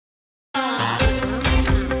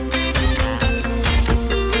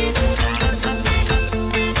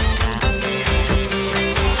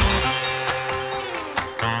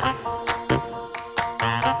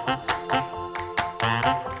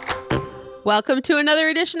Welcome to another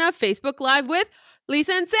edition of Facebook Live with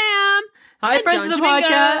Lisa and Sam. Hi, and friends John of the Jamingo.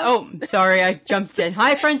 podcast. Oh, sorry, I jumped in.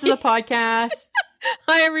 Hi, friends of the podcast.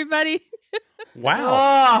 Hi, everybody.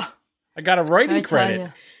 Wow. Oh, I got a writing I tell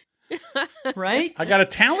credit. ya. Right? I got a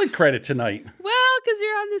talent credit tonight. Well, because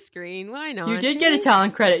you're on the screen. Why not? You did get a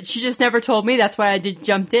talent credit. She just never told me. That's why I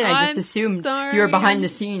jumped in. I just I'm assumed sorry. you were behind the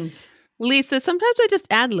scenes. Lisa, sometimes I just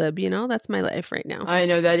ad-lib, That's my life right now. I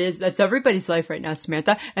know that's everybody's life right now,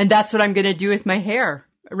 Samantha. And that's what I'm going to do with my hair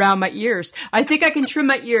around my ears. I think I can trim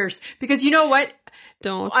my ears because you know what?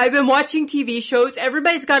 Don't. I've been watching TV shows.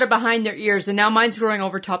 Everybody's got it behind their ears, and now mine's growing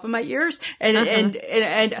over top of my ears. And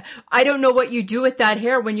I don't know what you do with that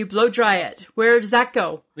hair when you blow dry it. Where does that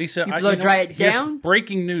go? Lisa, You blow dry it here's down?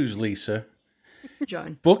 breaking news, Lisa.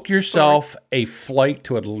 John. Book yourself a flight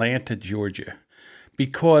to Atlanta, Georgia,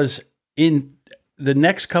 because in the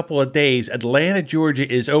next couple of days, Atlanta, Georgia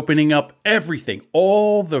is opening up everything.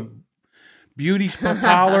 All the beauty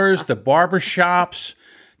parlors, the barber shops,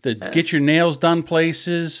 the get your nails done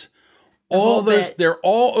places, all those, bit. they're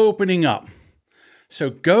all opening up. So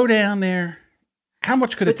go down there. How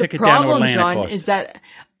much could a But the ticket down to problem, Atlanta John, cost?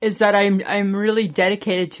 is that I'm really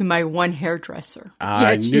dedicated to my one hairdresser.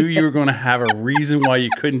 I knew you were going to have a reason why you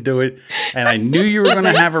couldn't do it, and I knew you were going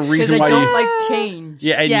to have a reason Because I why don't you. like change.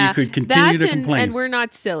 Yeah, and you could continue to complain. And we're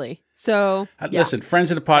not silly. So, Listen, friends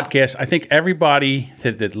of the podcast, I think everybody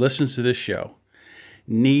that listens to this show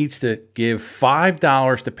needs to give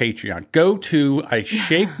 $5 to Patreon. Go to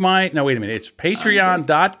it's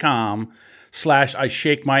patreon.com/I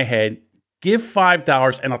shake my head. Give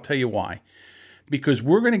 $5, and I'll tell you why. Because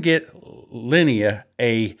we're going to get Linnea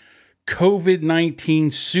a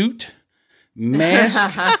COVID-19 suit,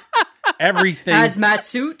 mask, everything. Hazmat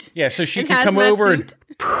suit. Yeah, so she And can come hazmat over suit.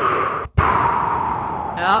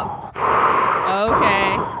 Yeah.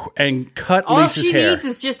 and cut All Lisa's she hair. needs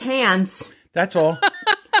is just hands, That's all.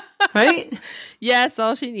 right? yes,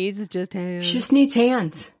 all she needs is just hands. She just needs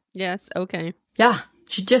hands. Yes, okay. Yeah,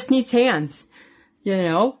 she just needs hands.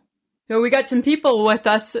 So we got some people with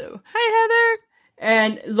us, Hi,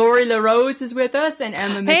 and Lori LaRose is with us, and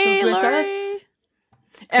Emma Mitchell's Hey, with Lori. us.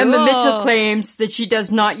 Emma Cool. Mitchell claims that she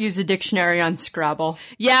does not use a dictionary on Scrabble.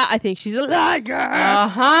 Heather. Yeah, I think she's a liar.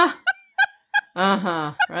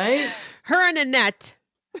 Right? Her and Annette.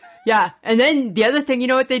 Yeah, and then the other thing, you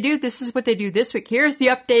know what they do? This is what they do this week. Here's the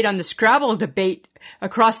update on the Scrabble debate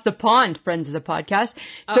across the pond, friends of the podcast.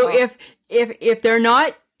 So if they're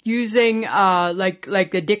not using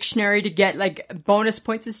like the dictionary to get like bonus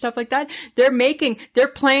points and stuff like that, they're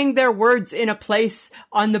playing their words in a place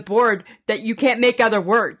on the board that you can't make other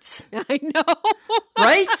words. I know.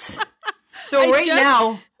 Right? So I right just-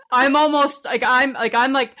 now, I'm almost I'm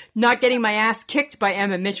not getting my ass kicked by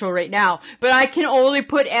Emma Mitchell right now, but I can only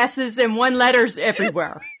put S's and one letters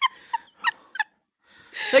everywhere.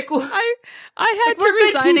 Like I had we're to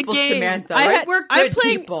good resign people, a game. Samantha. Right? We're good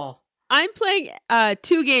people. I'm playing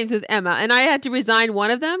 2 games with Emma, and I had to resign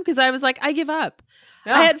one of them because I was like, I give up.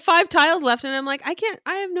 Yeah. I had 5 tiles left, and I'm like, I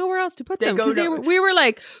have nowhere else to put They them. go 'Cause to- we were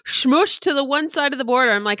like smooshed to the one side of the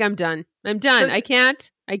border. I'm like, I'm done. So- I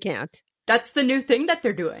can't. That's the new thing that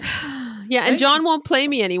they're doing. Yeah, and Right? John won't play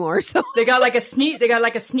me anymore, so They got like a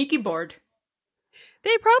sneaky board.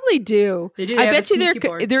 they probably do. They do. I have a bet you sneaky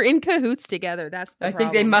board. they're in cahoots together. That's the I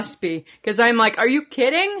problem. think they must be, because I'm like, are you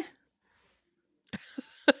kidding?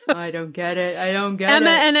 I don't get it.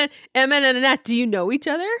 Emma and Annette, do you know each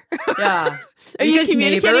other? Yeah. Are you guys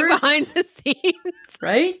communicating neighbors? behind the scenes?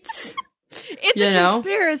 Right? It's You a know?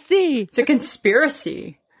 conspiracy. It's a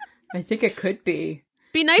conspiracy. I think it could be.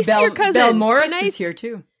 Be nice to your cousins. Belle Be Morris nice. is here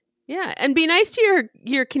too. Yeah, and be nice to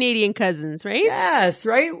your Canadian cousins, right? Yes,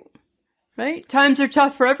 right? Right? Times are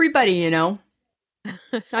tough for everybody, Not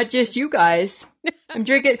just you guys. I'm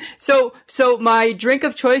drinking. So my drink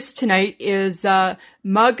of choice tonight is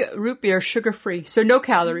mug root beer, sugar free. So no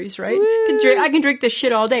calories, right? I can drink this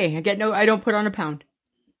shit all day. I don't put on a pound.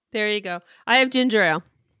 There you go. I have ginger ale.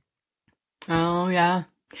 Oh yeah.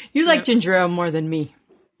 You like ginger ale more than me.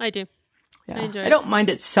 I do. Yeah. I enjoy I don't mind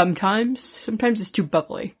it sometimes. Sometimes it's too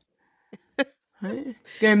bubbly. Right?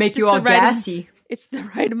 Gonna make you Just all the right gassy. It's the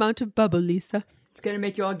right amount of bubble, Lisa. It's gonna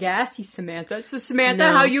make you all gassy, Samantha. So Samantha,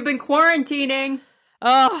 No. how you been quarantining?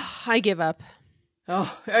 Oh, I give up.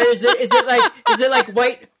 Oh, is it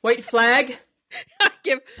like white flag? I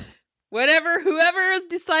give whoever has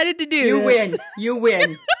decided to do You this. win. You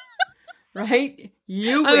win. Right?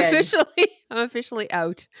 You win. I'm officially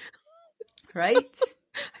out. Right?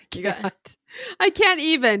 I can't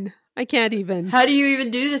even. How do you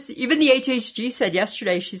even do this? Even the HHG said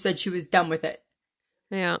yesterday, she said she was done with it.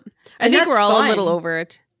 Yeah. I And think that's we're all fine. a little over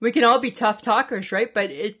it. We can all be tough talkers, right? But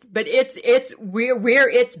we're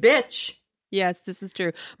its bitch. Yes, this is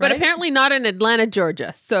true. But Right? apparently not in Atlanta,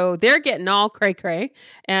 Georgia. So they're getting all cray-cray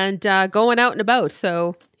and going out and about.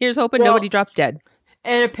 So here's hoping Well- nobody drops dead.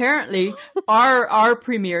 And apparently, our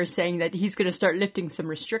premier is saying that he's going to start lifting some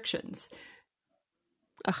restrictions.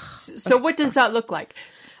 So what does that look like?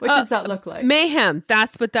 What does that look like? Mayhem.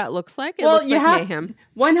 That's what that looks like. It looks like mayhem.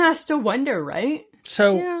 One has to wonder, right?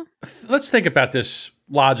 So Yeah. let's think about this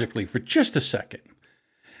logically for just a second.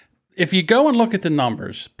 If you go and look at the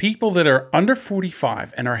numbers, people that are under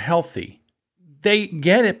 45 and are healthy, they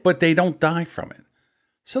get it, but they don't die from it.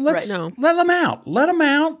 So let's Right. No. let them out. Let them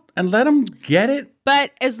out and let them get it.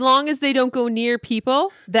 But as long as they don't go near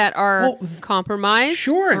people that are Well, compromised,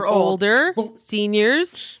 Sure. Or old. older, Well-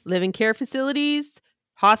 seniors, living care facilities,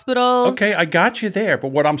 hospitals. Okay, I got you there. But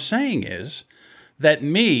what I'm saying is that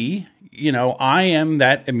me, I am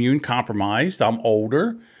that immune compromised. I'm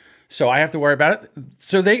older, so I have to worry about it.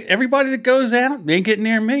 So everybody that goes out, they ain't getting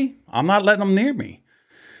near me. I'm not letting them near me.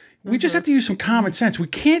 We just have to use some common sense. We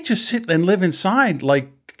can't just sit and live inside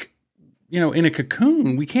like, in a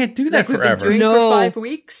cocoon. We can't do that Like we've been forever. doing No. for 5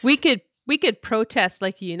 weeks. We could protest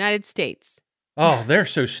like the United States. Oh, they're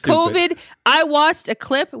so stupid. COVID. I watched a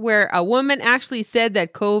clip where a woman actually said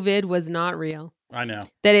that COVID was not real, I know.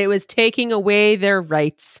 that it was taking away their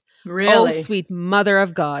rights. Really? Oh, sweet mother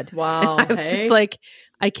of God. Wow. I was hey? just like,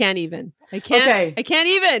 I can't even. I can't. Okay. I can't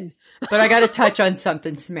even. But I got to touch on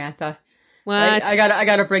something, Samantha. What? Right? I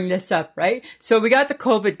got to bring this up, right? So we got the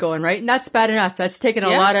COVID going, right? And that's bad enough. That's taken a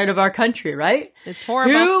Yeah. lot out of our country, right? It's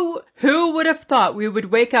horrible. Who would have thought we would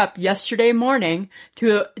wake up yesterday morning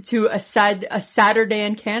to a Saturday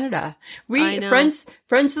in Canada? I know.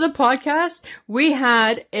 friends of the podcast, we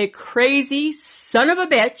had a crazy son of a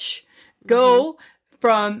bitch go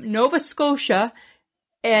from Nova Scotia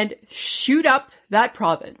and shoot up that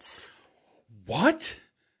province. What?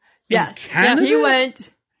 Yes. Canada? He went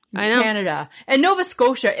I know. Canada. And Nova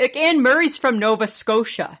Scotia. Like, Anne Murray's from Nova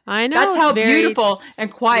Scotia. I know. That's how it's very- beautiful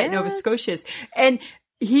and quiet Nova Yes. Scotia is. And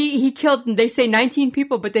he killed, they say 19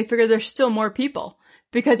 people, but they figure there's still more people.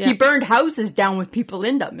 Because he Yeah. burned houses down with people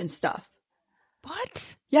in them and stuff.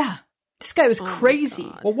 What? Yeah. This guy was Oh my crazy.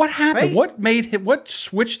 God. Well, what happened? Right? What made him? What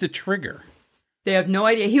switched the trigger? They have no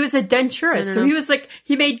idea. He was a I denturist. don't So know. he was like,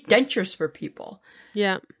 he made dentures for people.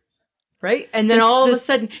 Yeah. Right? And then This- all of a this-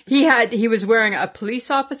 sudden he was wearing a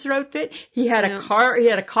police officer outfit. He had Yeah. a car, he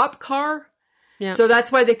had a cop car. Yeah. So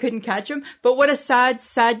that's why they couldn't catch him. But what a sad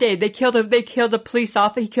day. They killed a police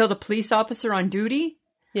officer. He killed a police officer on duty.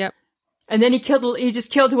 Yep. And then he just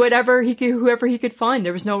killed whoever he could find.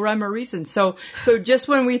 There was no rhyme or reason. So just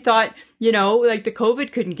when we thought, like the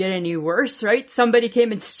COVID couldn't get any worse, right? Somebody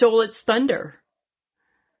came and stole its thunder.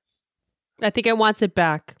 I think it wants it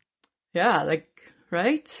back. Yeah,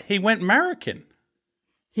 right? He went American.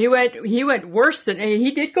 He went worse than,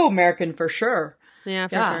 he did go American for sure. Yeah,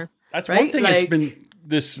 for Yeah. sure. That's Right? one thing that's Like- been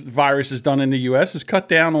this virus has done in the U.S. is cut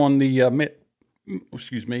down on the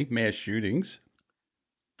mass shootings.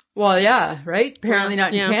 Well, yeah, right? Apparently not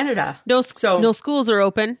in Yeah. Canada. No So- schools are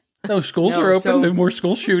open. No schools No, are open. so- No more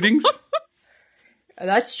school shootings.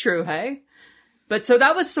 That's true, hey? But so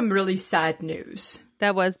that was some really sad news.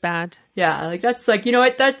 That was bad. Yeah, that's you know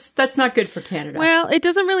what? That's not good for Canada. Well, it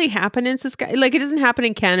doesn't really happen in Saskatchewan. Like, it doesn't happen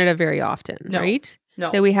in Canada very often, No. right?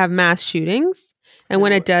 No. That we have mass shootings. And when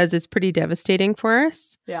No. it does, it's pretty devastating for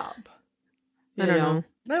us. Yeah. I don't know.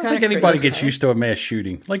 I don't Kinda think anybody crazy, gets huh? used to a mass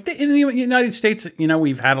shooting. Like in the United States,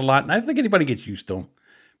 we've had a lot, and I don't think anybody gets used to them.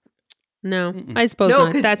 No, I suppose No, not.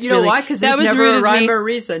 because That's you know really, why? Because that there's was never rude a of rhyme me. or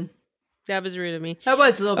reason. That was rude of me. That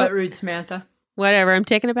was a little bit rude, Samantha. Whatever. I'm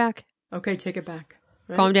taking it back. Okay, take it back.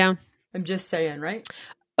 Right? Calm down. I'm just saying, right?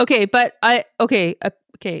 Okay, but okay.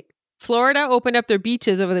 Florida opened up their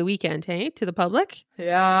beaches over the weekend, hey, to the public.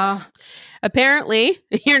 Yeah. Apparently,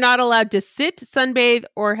 you're not allowed to sit, sunbathe,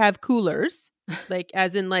 or have coolers, like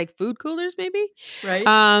as in like food coolers, maybe. Right.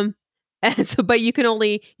 And so, but you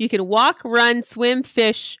can walk, run, swim,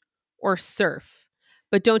 fish, or surf.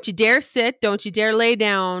 But don't you dare sit, don't you dare lay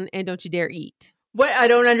down, and don't you dare eat. What? I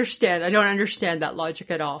don't understand. I don't understand that logic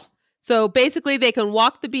at all. So basically, they can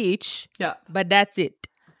walk the beach, Yeah. but that's it.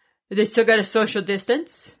 They still got a social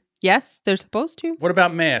distance? Yes, they're supposed to. What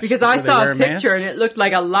about masks? Because I Do they saw a wear picture and masks? it looked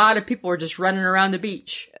like a lot of people were just running around the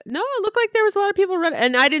beach. No, it looked like there was a lot of people running,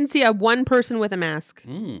 and I didn't see one person with a mask.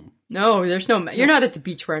 No, there's no. You're not at the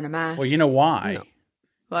beach wearing a mask. Well, you know why? No.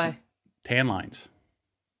 Why? Tan lines.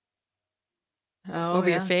 Oh, Over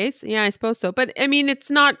yeah. your face? Yeah, I suppose so. But I mean, it's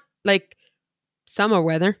not like summer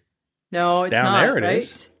weather, No, it's Down not. there it right?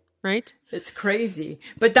 is. right? It's crazy.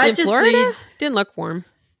 But that In just Florida, leads. didn't look warm.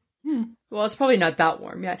 Well, it's probably not that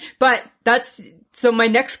warm yet. But so my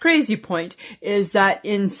next crazy point is that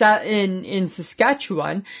in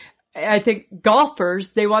Saskatchewan, I think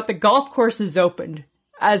golfers, they want the golf courses opened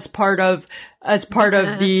as part of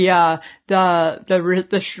the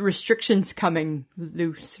restrictions coming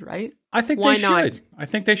loose, right? I think Why they not? should. I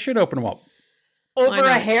think they should open them up. Over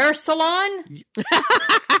a hair salon?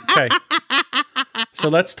 Okay. So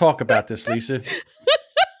let's talk about this, Lisa.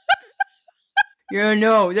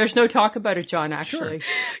 No, there's no talk about it, John, actually. Sure.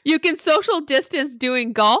 You can social distance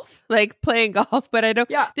doing golf, like playing golf, but I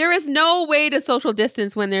don't. Yeah. There is no way to social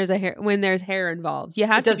distance when there's hair involved. You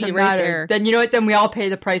have It to doesn't be right matter. there. Then you know what? Then we all pay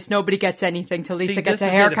the price. Nobody gets anything till Lisa See, gets this a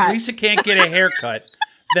is it. haircut. If Lisa can't get a haircut,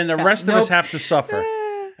 then the rest of us have to suffer.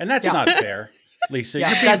 And that's Yeah. not fair, Lisa. Yeah,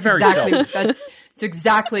 You're being that's very exactly, selfish. That's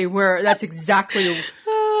exactly where I'm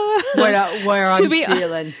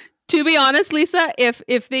feeling. To be honest, Lisa,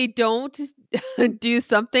 if they don't do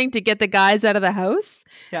something to get the guys out of the house,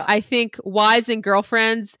 Yeah. I think wives and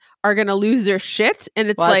girlfriends are going to lose their shit. And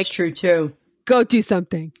it's Well, like, that's true too. go do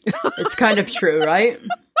something. It's kind of true, right?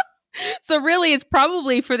 So really, it's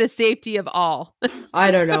probably for the safety of all.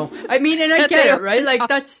 I don't know. I mean, and I That get they it, don't- right?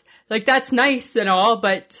 That's nice and all,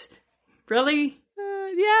 but really,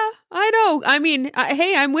 Yeah, I know. I mean,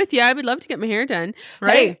 hey, I'm with you. I would love to get my hair done.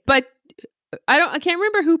 right? Hey, but I can't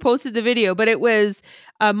remember who posted the video, but it was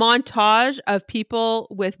a montage of people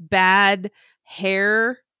with bad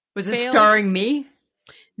hair. Was it fails? starring me?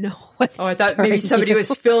 No, what's Oh, I thought maybe somebody was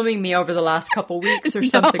filming me over the last couple weeks or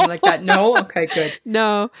something like that. No? Okay, good.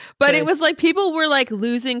 No, but Good. it was like people were like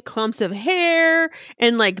losing clumps of hair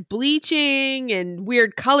and like bleaching and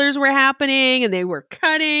weird colors were happening and they were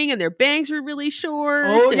cutting and their bangs were really short.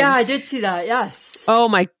 Oh, and- yeah, I did see that. Yes. Oh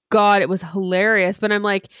my God, it was hilarious. But I'm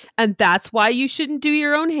like, and that's why you shouldn't do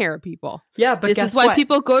your own hair, people. Yeah, but This guess is why what?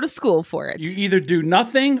 people go to school for it. You either do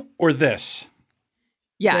nothing or this.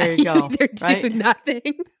 Yeah, There you go, either do right?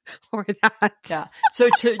 nothing or that. Yeah. So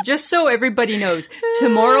just so everybody knows,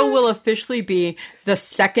 tomorrow will officially be the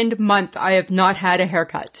second month I have not had a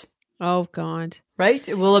haircut. Oh God, Right?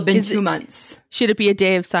 It will have been Is 2 it- months. should it be a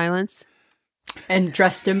day of silence? And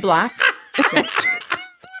dressed in black.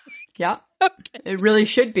 Yeah. Okay. It really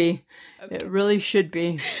should be. It really should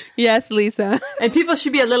be. Yes, Lisa. And people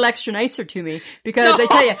should be a little extra nicer to me because I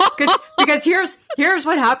tell you, because here's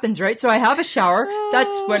what happens, right? So I have a shower,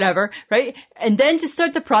 that's whatever, right? And then to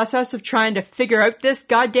start the process of trying to figure out this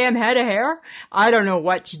goddamn head of hair, I don't know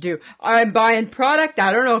what to do. I'm buying product,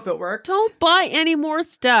 I don't know if it works. Don't buy any more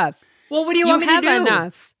stuff. Well, what do you, You want me to have do?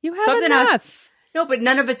 enough. You have Something enough. has- No, but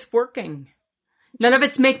none of it's working. None of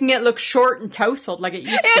it's making it look short and tousled like it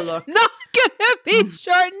used to It's look. not gonna be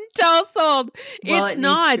short and tousled. Well, It's it needs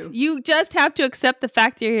not. to. You just have to accept the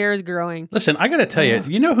fact your hair is growing. Listen, I got to tell you,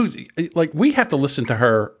 you know who's like, we have to listen to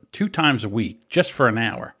her 2 times a week just for an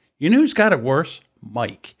hour. You know who's got it worse?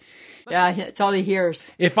 Mike. Yeah, it's all he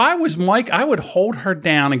hears. If I was Mike, I would hold her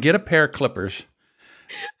down and get a pair of clippers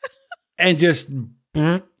and just,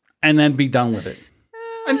 and then be done with it.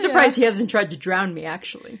 I'm surprised he hasn't tried to drown me,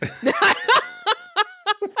 actually.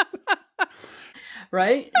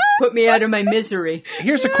 Right? Put me out of my misery.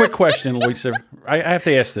 Here's a quick question, Lisa. I have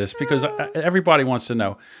to ask this because everybody wants to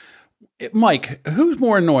know. Mike, who's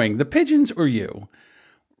more annoying, the pigeons or you?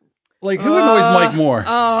 Like, who annoys Mike more?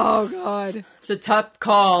 Oh God, It's a tough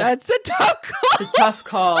call. that's a tough call. It's a tough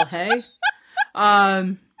call, hey?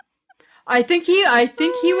 I think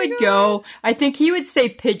he would go, I think he would say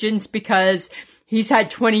pigeons because he's had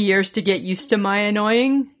 20 years to get used to my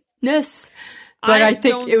annoyingness. But I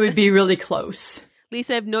think it would be really close.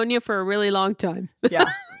 Lisa, I've known you for a really long time. Yeah.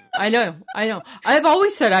 I know. I've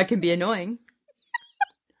always said I can be annoying.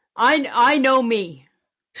 I know me,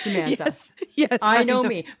 Samantha. Yes, I know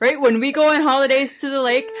me, right? When we go on holidays to the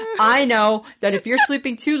lake, I know that if you're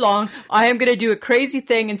sleeping too long, I am going to do a crazy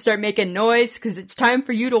thing and start making noise because it's time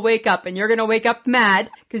for you to wake up, and you're going to wake up mad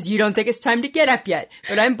because you don't think it's time to get up yet.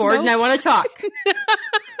 But I'm bored and I want to talk.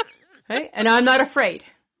 Right? And I'm not afraid.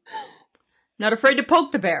 Not afraid to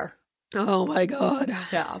poke the bear. Oh my God.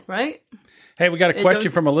 Yeah, right? Hey, we got a question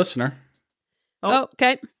those- from a listener. Oh,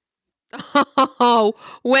 okay. Oh,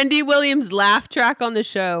 Wendy Williams' laugh track on the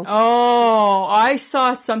show. Oh, I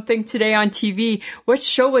saw something today on TV. What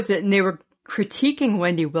show was it? And they were critiquing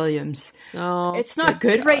Wendy Williams. Oh, It's not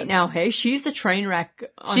good right now, hey? She's a train wreck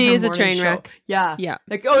on She her is a morning train show. wreck. Yeah. Yeah.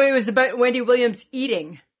 Like, oh, it was about Wendy Williams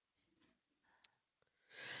eating.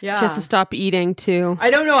 Yeah. Just to stop eating too. I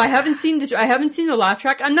don't know. I haven't seen the laugh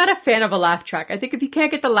track. I'm not a fan of a laugh track. I think if you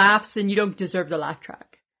can't get the laughs, then you don't deserve the laugh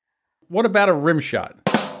track. What about a rim shot?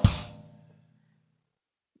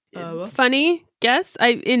 funny guess.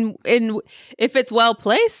 In if it's well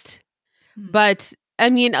placed, but I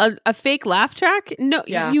mean a fake laugh track. No,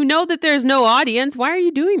 Yeah. you know that there's no audience. Why are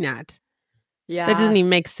you doing that? Yeah. That doesn't even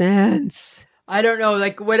make sense. I don't know,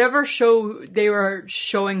 like whatever show they were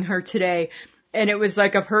showing her today, and it was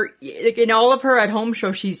like of her, like in all of her at home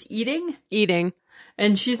show, she's eating,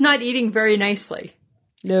 and she's not eating very nicely.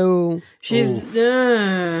 No, She's,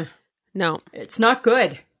 no, it's not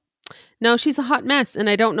good. no. She's a hot mess, and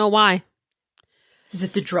I don't know why. Is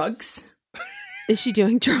it the drugs? Is she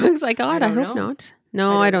doing drugs? I hope don't know. not.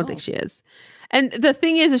 No, I don't know. think she is. And the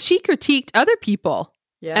thing is she critiqued other people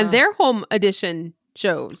Yeah. and their home edition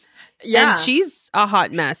shows. Yeah. And she's a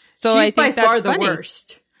hot mess. So she's I think by that's far the funny.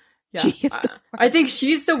 worst. Yeah. She is the I think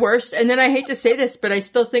she's the worst. And then I hate to say this, but I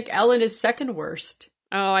still think Ellen is second worst.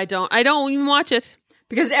 Oh, I don't even watch it.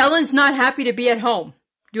 Because Ellen's not happy to be at home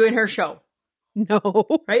doing her show. No.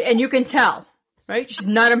 Right? And you can tell. Right? She's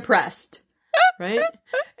not impressed. Right?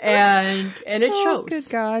 And it Oh, shows. good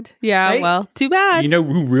God. Yeah, Right? well, too bad. You know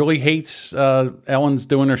who really hates Ellen's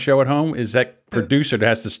doing her show at home is that producer that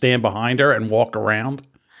has to stand behind her and walk around.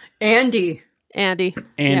 Andy. Andy.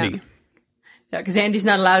 Andy. Yeah, because Andy's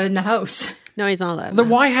not allowed in the house. No, he's not allowed. Then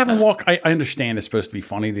why have him walk? I understand it's supposed to be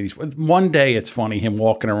funny that he's one day it's funny him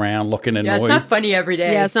walking around looking annoyed. Yeah, it's not funny every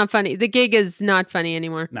day. Yeah, it's not funny. The gig is not funny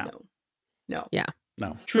anymore. No. No. Yeah.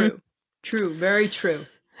 No. True. True. Very true.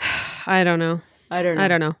 I don't know. I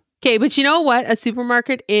don't know. Okay, but you know what? A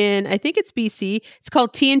supermarket in, I think it's BC. It's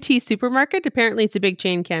called TNT Supermarket. Apparently, it's a big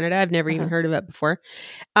chain in Canada. I've never even heard of it before.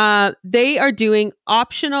 They are doing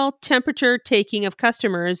optional temperature taking of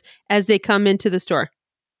customers as they come into the store.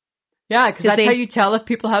 Yeah, because that's how you tell if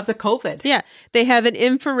people have the COVID. Yeah, they have an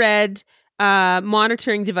infrared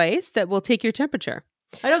monitoring device that will take your temperature.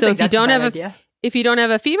 I don't So think if you that's don't a have bad a idea. If you don't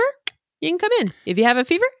have a fever, you can come in. If you have a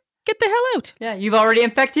fever, get the hell out. Yeah, you've already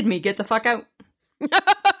infected me. Get the fuck out.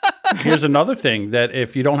 Here's another thing that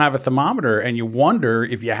if you don't have a thermometer and you wonder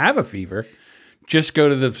if you have a fever, just go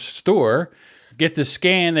to the store, get the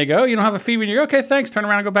scan. They go, oh, you don't have a fever. And you go, okay, thanks. Turn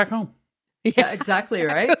around and go back home. Yeah, exactly,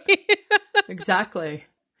 right? Exactly.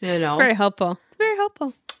 You know, It's very helpful. It's very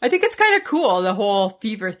helpful. I think it's kind of cool, the whole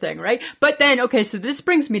fever thing, right? But then, okay, so this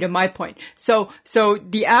brings me to my point. So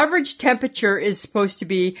the average temperature is supposed to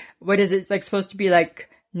be, what is it? It's like supposed to be like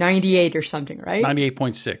 98 or something, right?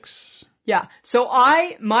 98.6. Yeah. So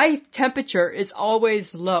my temperature is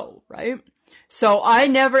always low, right? So I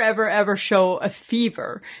never, ever, ever show a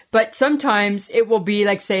fever, but sometimes it will be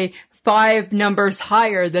like, say, 5 numbers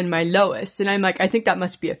higher than my lowest. And I'm like, I think that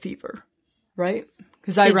must be a fever, right?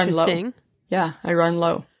 Because I run low. Interesting. Yeah, I run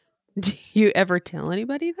low. Do you ever tell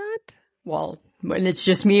anybody that? Well, when it's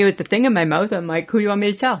just me with the thing in my mouth, I'm like, who do you want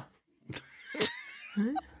me to tell?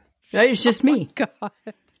 Right? It's just me. God.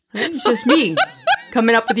 Right? It's just me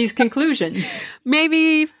coming up with these conclusions.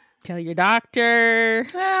 Maybe tell your doctor.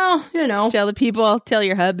 Well, you know, Tell the people. Tell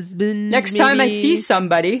your husband. next time I maybe. see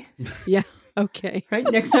somebody, Yeah. Okay. right?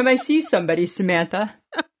 Next time I see somebody, Samantha.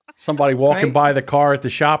 Somebody walking Right? by the car at the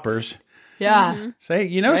Shoppers. Yeah. Say,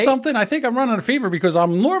 you know Right? something? I think I'm running a fever because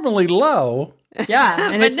I'm normally low. Yeah.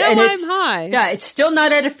 And But it's, now and I'm it's, high. yeah, it's still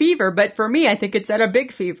not at a fever, but for me, I think it's at a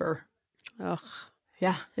big fever. Ugh.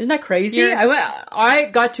 Yeah. Isn't that crazy? You're- I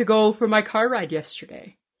got to go for my car ride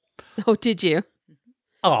yesterday. Oh, did you?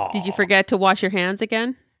 Oh, Did you forget to wash your hands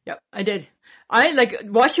again? Yep, I did. I like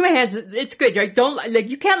washing my hands. It's good. Right? Don't like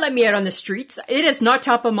you can't let me out on the streets. It is not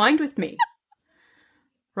top of mind with me.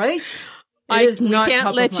 Right? It is we not can't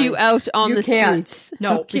top let of you mind. out on You the can't. streets.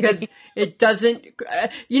 No, Okay. because it doesn't.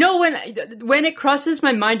 You know when it crosses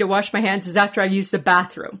my mind to wash my hands is after I use the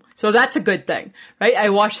bathroom. So that's a good thing, right? I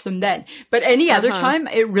wash them then. But any other time,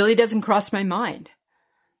 it really doesn't cross my mind.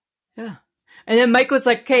 Yeah. And then Mike was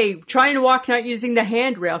like, "Okay, try and walk not using the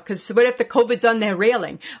handrail, because what if the COVID's on the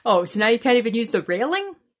railing? Oh, so now you can't even use the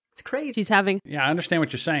railing? It's crazy." She's having. yeah, I understand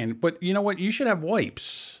what you're saying, but you know what? You should have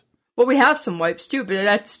wipes. Well, we have some wipes too, but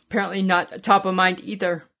that's apparently not top of mind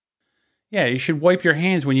either. Yeah, you should wipe your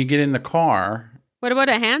hands when you get in the car. What about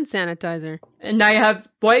a hand sanitizer? And I have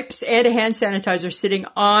wipes and a hand sanitizer sitting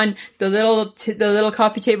on the little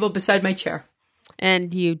coffee table beside my chair.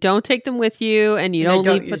 And you don't take them with you, and you And I don't,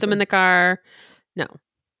 don't put use them in them. the car. No.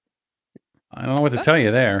 I don't know what to tell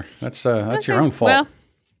you there. That's your Okay. own fault. Well,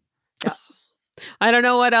 Yeah. I don't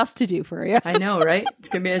know what else to do for you. I know, right?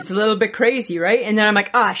 It's a little bit crazy, right? And then I'm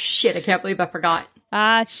like, ah, shit, I can't believe I forgot.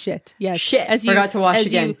 Ah, shit. Yes. Shit, forgot to wash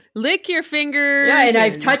again. You lick your fingers. Yeah, and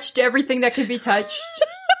I've touched everything that could be touched.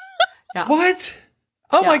 Yeah. What?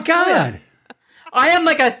 Oh Yeah. my Oh, God. yeah. I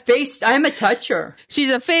am a toucher. She's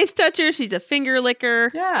a face toucher. She's a finger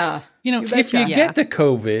licker. Yeah. You know, You if you betcha. get the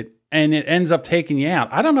COVID, and it ends up taking you out.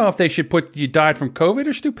 I don't know if they should put you died from COVID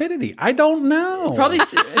or stupidity. I don't know.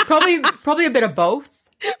 Probably a bit of both.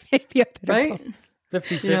 Maybe a bit right? of both.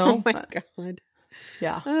 50-50. You know? Oh my God.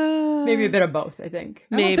 Yeah. Maybe a bit of both, I think.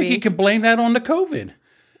 I don't think you can blame that on the COVID.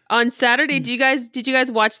 On Saturday, did you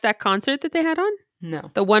guys watch that concert that they had on?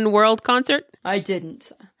 No. The One World concert? I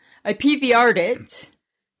didn't. I PVR'd it.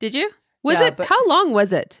 Did you? How long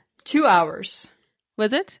was it? 2 hours.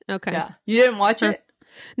 Was it? Okay. Yeah. You didn't watch it?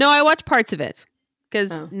 No, I watched parts of it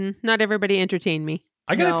because not everybody entertained me.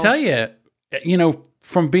 I got to tell you,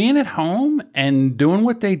 from being at home and doing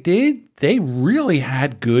what they did, they really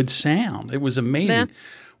had good sound. It was amazing. Yeah.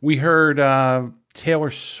 We heard Taylor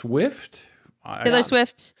Swift.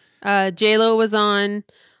 J-Lo was on.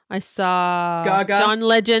 I saw Gaga. John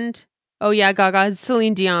Legend. Oh yeah, Gaga.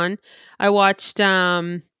 Celine Dion. I watched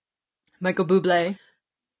Michael Bublé.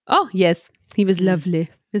 Oh yes, he was lovely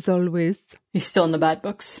as always. He's still in the bad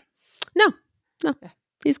books. No,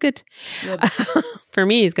 he's good. For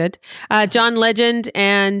me, he's good. John Legend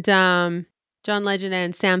and Sam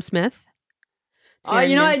Smith. Oh,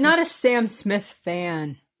 I'm not a Sam Smith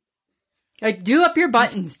fan. Like, do up your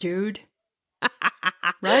buttons, dude.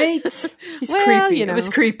 Right? He's creepy. It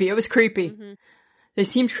was creepy. Mm-hmm. They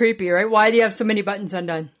seemed creepy, right? Why do you have so many buttons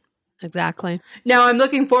undone? Exactly. Now I'm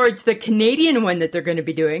looking forward to the Canadian one that they're going to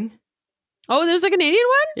be doing. Oh, there's a Canadian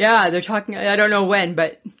one? Yeah, they're talking. I don't know when,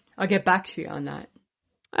 but I'll get back to you on that.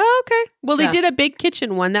 Oh, okay. Well, they did a big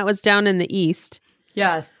kitchen one that was down in the east.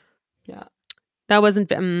 Yeah. That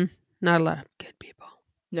wasn't not a lot of good people.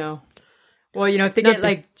 No. Well, if they get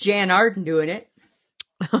like Jan Arden doing it,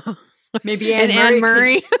 maybe Anne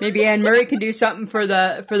Murray. Maybe Anne Murray could do something for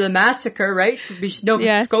the massacre, right? She's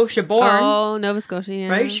Nova Scotia born. Oh, Nova Scotia, yeah.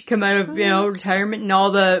 Right? She come out of retirement, and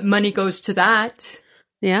all the money goes to that.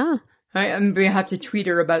 Yeah. Right? I'm gonna have to tweet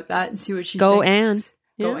her about that and see what she thinks. Anne.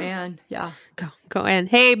 Go Anne. Yeah. Go Anne.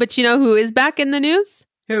 Hey, but you know who is back in the news?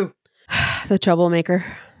 Who? The troublemaker.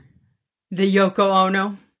 The Yoko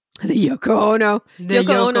Ono. The Yoko Ono.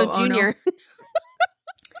 Yoko Ono Jr.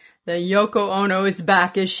 The Yoko Ono is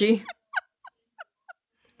back, is she?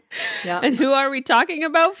 Yeah. And who are we talking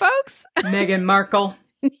about, folks? Meghan Markle.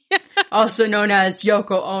 Also known as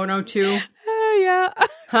Yoko Ono, too. Yeah.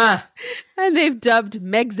 Huh. And they've dubbed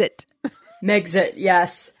Megxit. Megxit,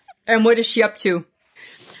 yes. And what is she up to?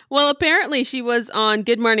 Well, apparently she was on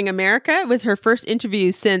Good Morning America. It was her first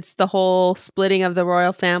interview since the whole splitting of the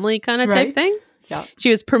royal family kind of type thing. Yeah. She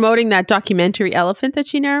was promoting that documentary Elephant that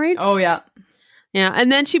she narrates. Oh, yeah. Yeah.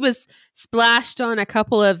 And then she was splashed on a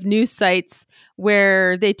couple of news sites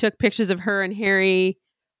where they took pictures of her and Harry.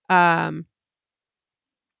 What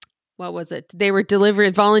was it? They were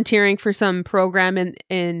volunteering for some program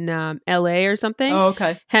in LA or something. Oh,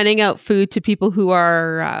 okay. Handing out food to people who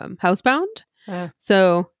are housebound.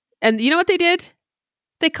 So, and you know what they did?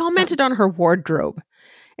 They commented on her wardrobe.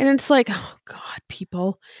 And it's like, oh God,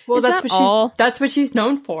 people. Well, that's what she's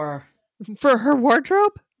known for. For her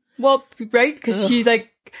wardrobe? Well, right? Because she's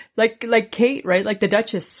like Kate, right? Like the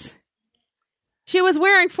Duchess. She was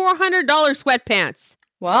wearing $400 sweatpants.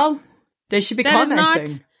 Well, they should be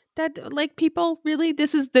commenting. People, really?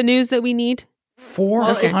 This is the news that we need?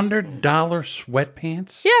 $400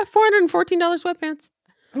 sweatpants? Yeah, $414 sweatpants.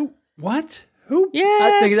 Who? What? Who?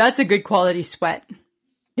 Yeah. That's a good quality sweat.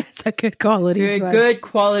 That's a good quality sweat. Good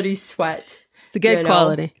quality sweat. It's a good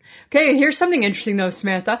quality. Okay, here's something interesting though,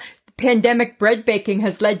 Samantha. Pandemic bread baking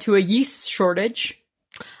has led to a yeast shortage.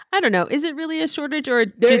 I don't know. Is it really a shortage, or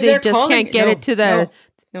they just can't get it to the?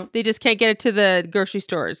 No. They just can't get it to the grocery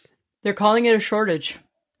stores. They're calling it a shortage.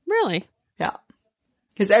 Really? Yeah.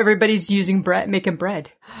 Because everybody's making bread.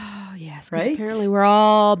 Oh yes, right. Apparently, we're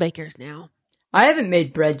all bakers now. I haven't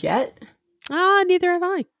made bread yet. Neither have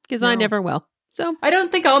I, because I never will. So I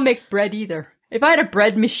don't think I'll make bread either. If I had a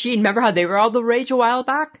bread machine, remember how they were all the rage a while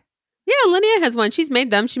back? Yeah, Linnea has one. She's made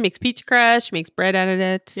them. She makes pizza crust. She makes bread out of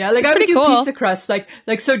it. Yeah, I would do pizza crust. Like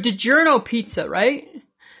so DiGiorno pizza, right?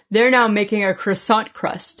 They're now making a croissant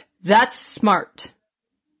crust. That's smart.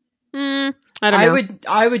 I don't know.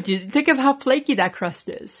 I would do. Think of how flaky that crust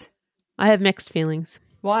is. I have mixed feelings.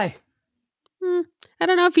 Why? I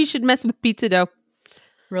don't know if you should mess with pizza dough.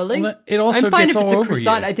 Really? Well, it also I'm fine gets if it's all a over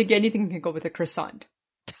croissant. you. I think anything can go with a croissant.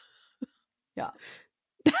 Yeah.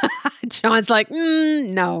 John's like,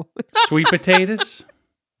 no. Sweet potatoes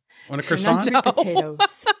on a croissant? Not sweet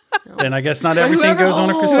potatoes. No. Then I guess not everything goes on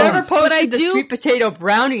a croissant. Whoever posted the sweet potato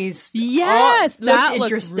brownies, yes, that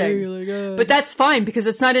looks interesting. Really good. But that's fine because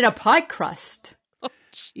it's not in a pie crust. Oh,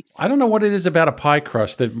 jeez. I don't know what it is about a pie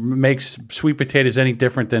crust that makes sweet potatoes any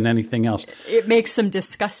different than anything else. It makes them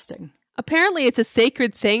disgusting. Apparently, it's a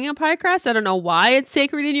sacred thing, a pie crust. I don't know why it's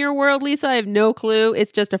sacred in your world, Lisa. I have no clue.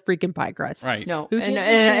 It's just a freaking pie crust. Right. No, Who and, gives a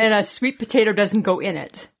and a sweet potato doesn't go in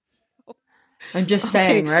it. I'm just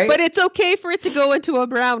saying, right? But it's okay for it to go into a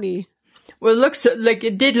brownie. Well, it looks like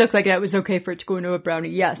it did look like that was okay for it to go into a brownie.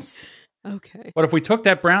 Yes. Okay. But if we took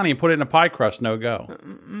that brownie and put it in a pie crust, no go.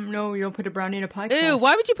 No, you don't put a brownie in a pie crust. Ew,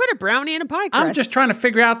 why would you put a brownie in a pie crust? I'm just trying to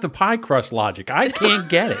figure out the pie crust logic. I can't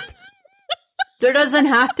get it. There doesn't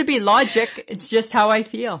have to be logic. It's just how I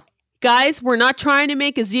feel. Guys, we're not trying to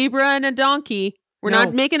make a zebra and a donkey. We're No.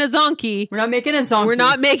 not making a zonkey. We're not making a zombie. We're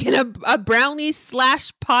not making a brownie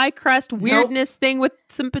 / pie crust weirdness thing with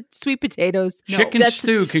some sweet potatoes. Chicken That's-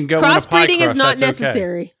 stew can go in a pie crust. Crossbreeding is not That's okay.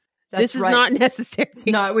 necessary. That's This is right. not necessary. It's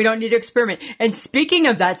not. We don't need to experiment. And speaking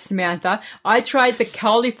of that, Samantha, I tried the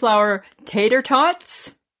cauliflower tater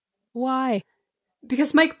tots Why?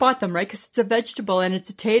 because Mike bought them, right? Because it's a vegetable and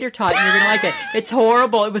it's a tater tot, and you're gonna like it. It's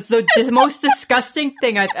horrible. It was the most disgusting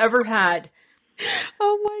thing I've ever had.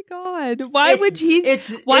 Oh my god! Why would he? Why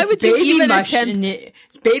it's would you baby even mush attempt?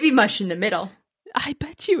 it's baby mush in the middle. I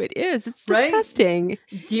bet you it is. It's Right? disgusting.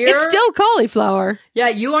 Dear, It's still cauliflower. yeah.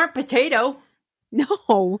 You aren't potato.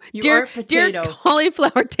 No, You dear, are potato. dear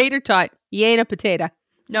cauliflower tater tot. You ain't a potato.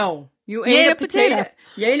 No, you You ain't a potato.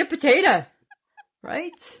 You ain't a potato.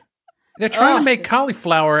 Right? They're trying Ugh. to make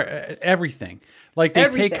cauliflower everything. Like they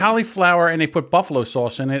Everything. take cauliflower and they put buffalo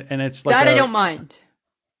sauce in it, and it's like That I don't mind.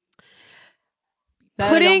 That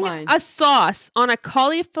I don't Putting mind. a sauce on a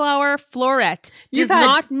cauliflower floret does You've had-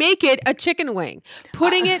 not make it a chicken wing.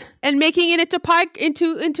 Putting it and making it into pie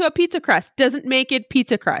into a pizza crust doesn't make it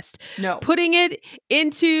pizza crust. No. Putting it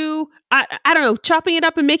into I don't know, chopping it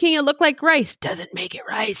up and making it look like rice doesn't make it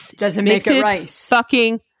rice. Doesn't Makes make it it rice.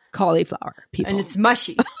 Fucking cauliflower, people. And it's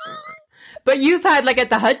mushy. But you've had like at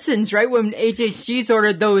the Hudson's, right? When HHG's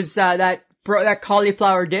ordered those that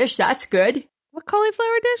cauliflower dish, that's good. What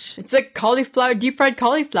cauliflower dish? It's like cauliflower, deep fried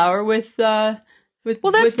cauliflower with Well,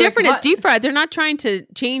 that's with, different. Like, It's deep fried. They're not trying to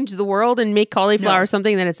change the world and make cauliflower No.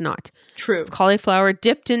 something that it's not. True. It's cauliflower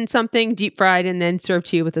dipped in something, deep fried, and then served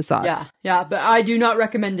to you with a sauce. Yeah, yeah. But I do not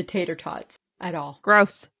recommend the tater tots at all.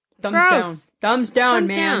 Gross. Thumbs Gross. down. Thumbs down, Thumbs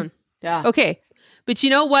man. down. Yeah. Okay. But you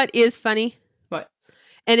know what is funny? What?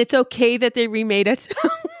 And it's okay that they remade it,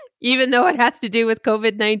 even though it has to do with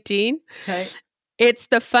COVID-19. Okay. It's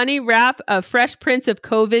the funny rap of Fresh Prince of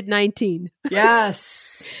COVID-19.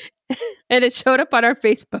 Yes. And it showed up on our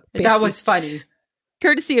Facebook page. That was funny.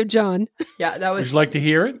 Courtesy of John. Yeah, that was. Would you like to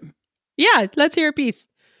hear it? Yeah, let's hear a piece.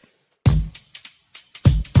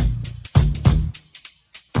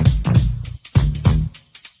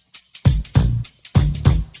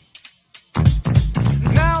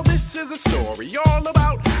 Now this is a story all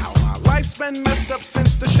about how my life's been messed up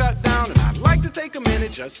since the shutdown, and I'd like to take a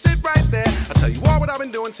minute, just sit right there. I'll tell you all what I've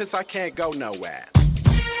been doing since I can't go nowhere.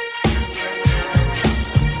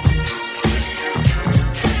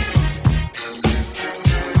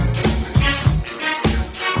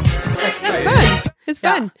 That's That's right. fun. It's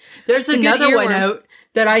Yeah. fun. There's a good another one earworm. out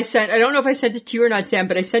that I sent. I don't know if I sent it to you or not, Sam,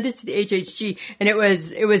 but I sent it to the HHG, and it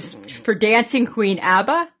was for Dancing Queen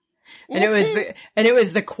ABBA, and it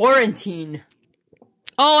was the quarantine.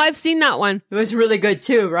 Oh, I've seen that one. It was really good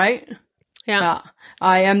too, right? Yeah. Yeah.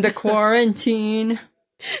 I am the quarantine.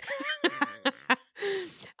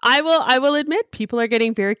 I will admit people are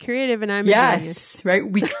getting very creative and I'm enjoying it. Yes, right.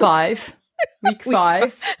 Week 5. Week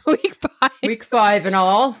 5. Week 5. Week 5 and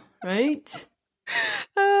all, right?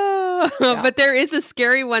 Oh, Yeah. But there is a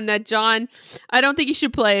scary one that John, I don't think you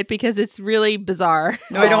should play it because it's really bizarre.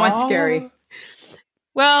 No, I don't want Aw. scary.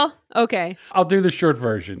 Well, okay. I'll do the short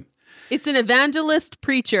version. It's an evangelist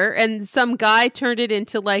preacher and some guy turned it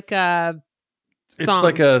into like a It's song.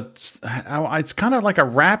 like it's kind of like a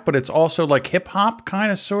rap, but it's also like hip hop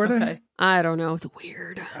kind of sort of. Okay. I don't know, it's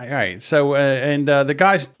weird. All right. So,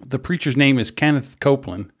 the preacher's name is Kenneth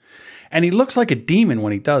Copeland, and he looks like a demon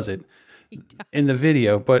when he does it in the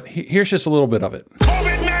video. But here's just a little bit of it.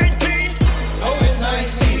 COVID-19.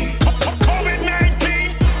 COVID-19.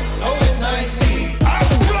 COVID-19. COVID-19.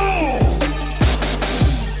 I'll blow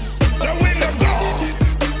the wind of God.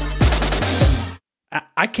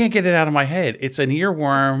 I can't get it out of my head. It's an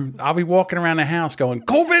earworm. I'll be walking around the house going,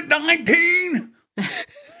 COVID-19.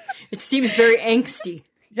 It seems very angsty.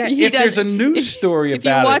 Yeah, He if does- there's a news story If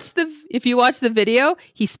you about watch if you watch the video,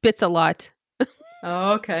 he spits a lot.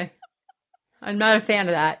 Oh, okay. I'm not a fan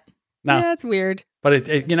of that. No. Yeah, it's weird. But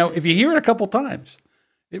if you hear it a couple times,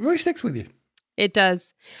 it really sticks with you. It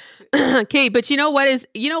does. Okay, but you know what?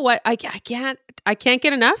 I can't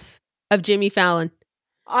get enough of Jimmy Fallon.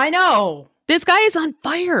 I know. This guy is on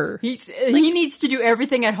fire. He needs to do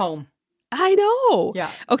everything at home. I know.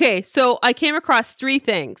 Yeah. Okay, so I came across 3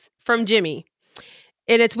 things from Jimmy,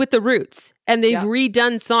 and it's with the Roots, and they've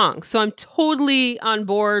redone songs. So I'm totally on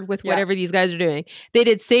board with whatever these guys are doing. They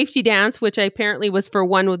did Safety Dance, which apparently was for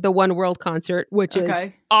the One World concert, which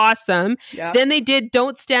is awesome. Yeah. Then they did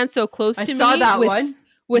Don't Stand So Close to Me. I saw that one.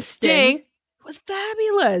 With Sting. It was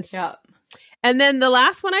fabulous. Yeah. And then the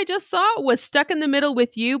last one I just saw was Stuck in the Middle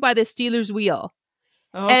with You by the Steelers Wheel.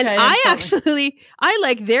 Okay, and I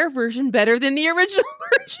like their version better than the original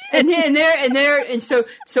version. And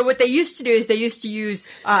so what they used to do is they used to use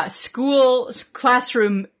school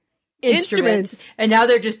classroom instruments, and now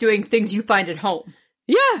they're just doing things you find at home.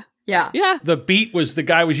 Yeah. Yeah. Yeah. The beat was the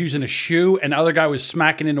guy was using a shoe and the other guy was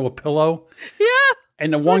smacking into a pillow. Yeah.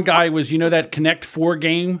 And the one guy was, that Connect 4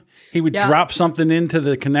 game? He would drop something into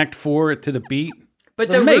the Connect 4 to the beat. But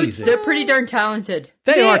the Roots, they're pretty darn talented.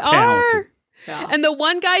 They are talented. Yeah. And the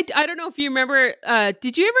one guy, I don't know if you remember,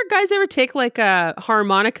 did you guys ever take like a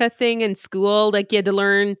harmonica thing in school? Like you had to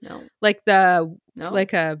learn no? Why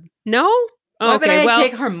would I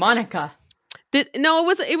take harmonica? It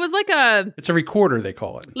was like a... It's a recorder, they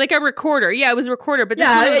call it. Like a recorder. Yeah, it was a recorder. But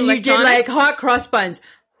and you did like hot cross buns.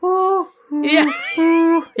 Yeah.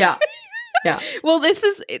 Yeah. Yeah. Well,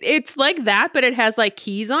 it's like that, but it has like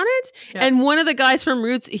keys on it. Yeah. And one of the guys from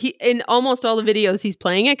Roots, in almost all the videos, he's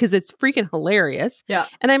playing it because it's freaking hilarious. Yeah.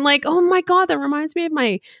 And I'm like, oh my God, that reminds me of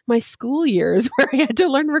my school years where I had to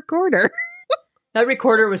learn recorder. That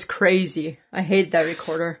recorder was crazy. I hated that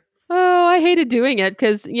recorder. Oh, I hated doing it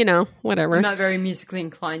because, whatever. I'm not very musically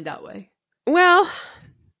inclined that way. Well,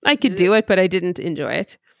 I could do it, but I didn't enjoy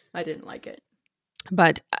it. I didn't like it.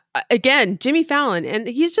 But again, Jimmy Fallon, and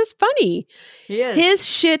he's just funny. He is. His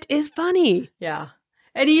shit is funny. Yeah.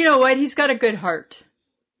 And you know what? He's got a good heart.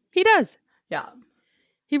 He does. Yeah.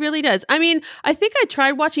 He really does. I mean, I think I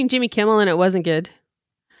tried watching Jimmy Kimmel and it wasn't good.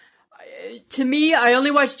 To me, I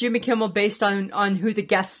only watch Jimmy Kimmel based on who the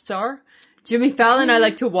guests are. Jimmy Fallon, I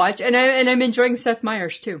like to watch, and I'm enjoying Seth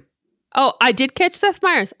Meyers too. Oh, I did catch Seth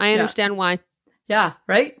Meyers. I understand why. Yeah,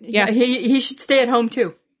 right? Yeah. He should stay at home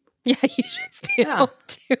too. Yeah, you should stay at home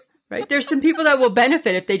too. Right? There's some people that will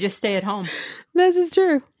benefit if they just stay at home. This is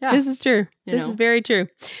true. Yeah. This is true. This is very true.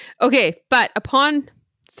 Okay, but upon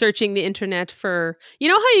searching the internet for,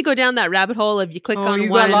 how you go down that rabbit hole of you click on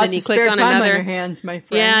one and then you click on another. On your hands, my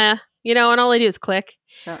friend. Yeah, and all I do is click.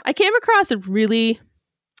 Yeah. I came across a really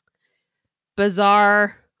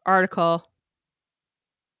bizarre article.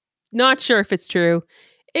 Not sure if it's true.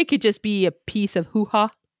 It could just be a piece of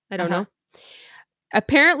hoo-ha. I don't know.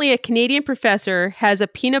 Apparently, a Canadian professor has a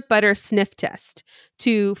peanut butter sniff test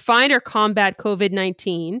to find or combat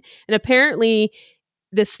COVID-19. And apparently,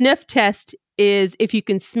 the sniff test is if you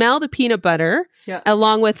can smell the peanut butter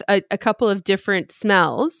along with a couple of different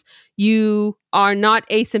smells, you are not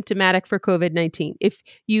asymptomatic for COVID-19. If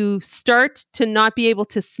you start to not be able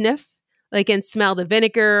to sniff, like and smell the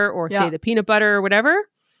vinegar or say the peanut butter or whatever,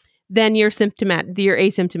 then you're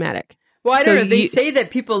asymptomatic. Well, I don't know. They say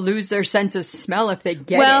that people lose their sense of smell if they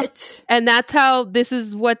get it. And that's how this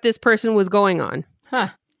is what this person was going on. Huh.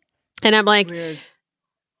 And I'm like, weird.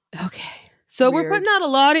 Okay. So we're putting out a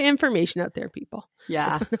lot of information out there, people.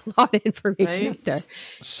 Yeah. A lot of information out there.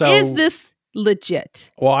 So is this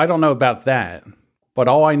legit? Well, I don't know about that. But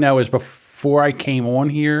all I know is before I came on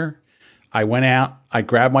here, I went out, I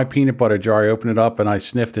grabbed my peanut butter jar, I opened it up, and I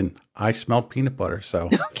sniffed, and I smelled peanut butter. So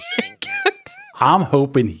okay, good. I'm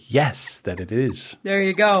hoping, yes, that it is. There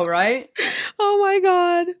you go, right? Oh, my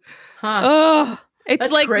God. Huh. Oh, it's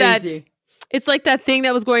That's like crazy. that. It's like that thing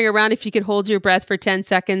that was going around if you could hold your breath for 10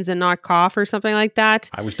 seconds and not cough or something like that.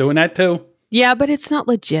 I was doing that, too. Yeah, but it's not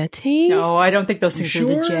legit, hey? No, I don't think those things are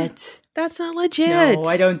legit. That's not legit. No,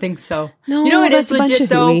 I don't think so. No, you know what is legit,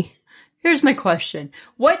 though? Hooey. Here's my question.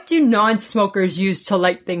 What do non-smokers use to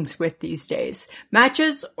light things with these days?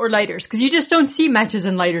 Matches or lighters? Because you just don't see matches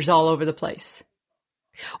and lighters all over the place.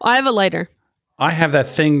 I have a lighter. I have that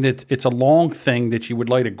thing it's a long thing that you would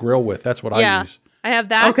light a grill with. That's what I use. I have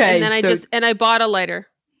that. Okay, and then I bought a lighter.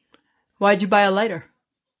 Why'd you buy a lighter?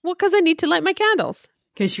 Well, because I need to light my candles.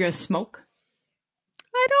 In case you're going to smoke?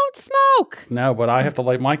 I don't smoke. No, but I have to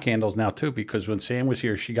light my candles now, too, because when Sam was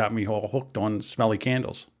here, she got me all hooked on smelly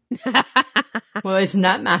candles. Well, isn't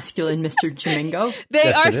that masculine, Mr. Jamingo?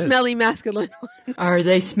 They are smelly masculine ones. Are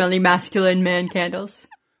they smelly masculine man candles?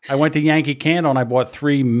 I went to Yankee Candle and I bought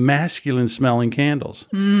 3 masculine smelling candles.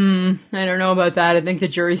 I don't know about that. I think the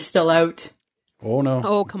jury's still out. Oh, no.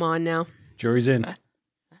 Oh, come on now. Jury's in.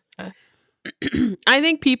 I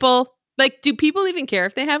think people, do people even care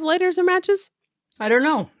if they have lighters or matches? I don't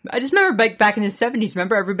know. I just remember back in the 70s,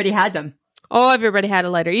 remember everybody had them. Oh, everybody had a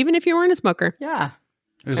lighter, even if you weren't a smoker. Yeah.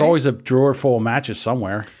 There's always a drawer full of matches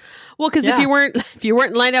somewhere. Well, because if you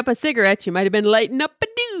weren't lighting up a cigarette, you might have been lighting up a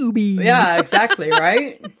doobie. Yeah, exactly,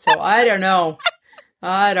 right? So I don't know.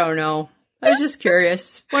 I was just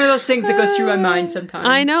curious. One of those things that goes through my mind sometimes.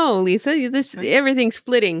 I know, Lisa. Everything's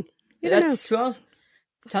flitting. Well, I'll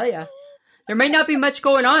tell you. There might not be much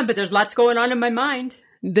going on, but there's lots going on in my mind.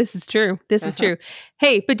 This is true. This is true.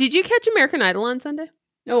 Hey, but did you catch American Idol on Sunday?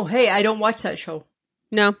 Oh, hey, I don't watch that show.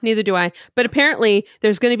 No, neither do I. But apparently,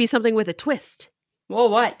 there's going to be something with a twist. Well,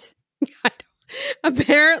 what?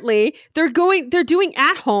 Apparently, they're doing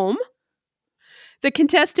at home. The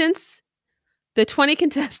 20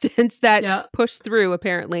 contestants that push through,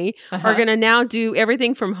 apparently, are going to now do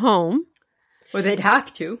everything from home. Well, they'd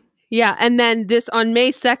have to. Yeah, and then this on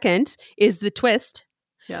May 2nd is the twist.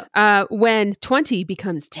 Yeah. When 20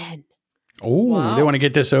 becomes 10. Oh, They want to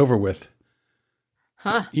get this over with.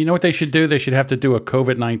 Huh. You know what they should do? They should have to do a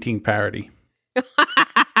COVID-19 parody. Let's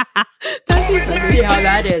see how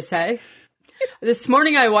that is, hey? This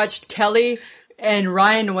morning I watched Kelly and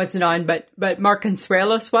Ryan wasn't on, but Mark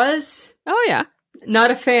Consuelos was. Oh, yeah. Not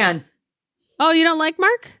a fan. Oh, you don't like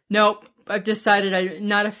Mark? Nope. I've decided I'm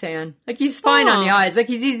not a fan. Like, he's fine on the eyes. Like,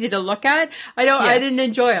 he's easy to look at. I didn't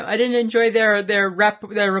enjoy him. I didn't enjoy their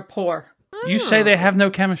rapport. You say they have no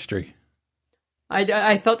chemistry.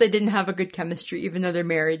 I felt they didn't have a good chemistry, even though they're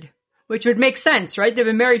married. Which would make sense, right? They've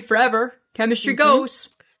been married forever. Chemistry goes.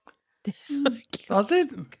 Does it?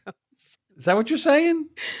 Is that what you're saying?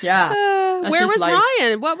 Yeah. Where was life.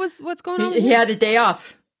 Ryan? What's going on? He had a day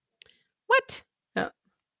off. What? Yeah.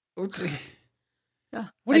 Yeah.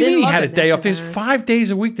 What do you mean he had a day off? There's 5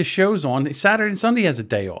 days a week the show's on. Saturday and Sunday has a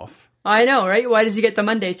day off. I know, right? Why does he get the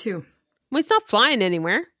Monday too? Well, he's not flying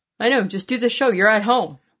anywhere. I know. Just do the show. You're at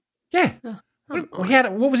home. Yeah.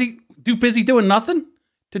 What was he busy doing nothing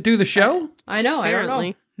to do the show? I know. Apparently. I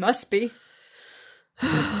don't know. Must be.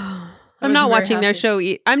 I'm not watching their show.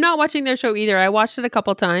 I'm not watching their show either. I watched it a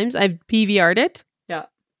couple times. I've PVR'd it. Yeah.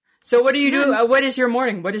 So what do you do? What is your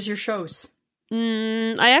morning? What is your shows?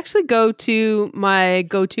 I actually go to my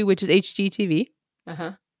go-to, which is HGTV.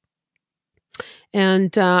 Uh-huh.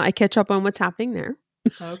 And I catch up on what's happening there.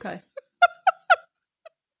 Okay.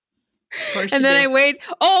 And then I wait.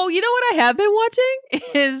 Oh, you know what I have been watching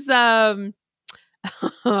is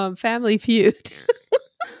Family Feud.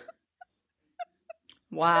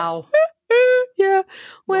 Wow. Yeah.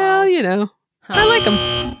 Well, you know, I like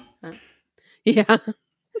them. Yeah.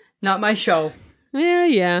 Not my show.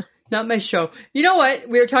 Yeah. Not my show. You know what?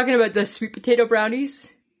 We were talking about the sweet potato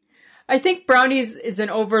brownies. I think brownies is an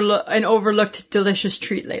overlooked delicious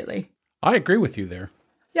treat lately. I agree with you there.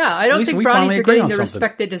 Yeah, I don't think brownies are getting the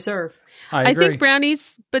respect they deserve. I agree. think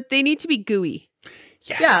brownies, but they need to be gooey.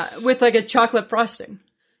 Yes. Yeah, with like a chocolate frosting.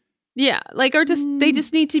 Yeah, like they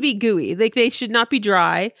just need to be gooey. Like they should not be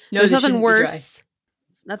dry. No, There's nothing worse.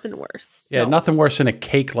 There's nothing worse. Yeah, nothing worse than a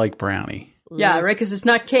cake-like brownie. Yeah, right, because it's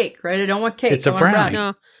not cake, right? I don't want cake. It's a brownie.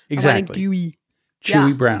 No, exactly. I want a gooey,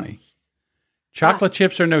 chewy brownie. Chocolate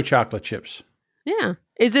chips or no chocolate chips? Yeah.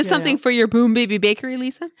 Is this something for your Boom Baby Bakery,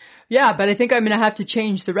 Lisa? Yeah, but I think I'm going to have to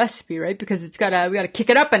change the recipe, right? Because we got to kick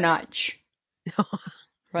it up a notch. Right?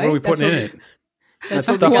 What are we putting in it? That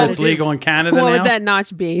stuff that's legal in Canada now? What would that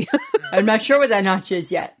notch be? I'm not sure what that notch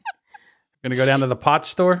is yet. Going to go down to the pot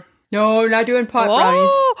store? No, not doing pot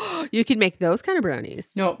brownies. You can make those kind of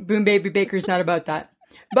brownies. No, Boom Baby Bakery's not about that.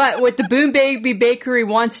 But what the Boom Baby Bakery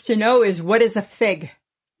wants to know is, what is a fig?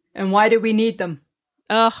 And why do we need them?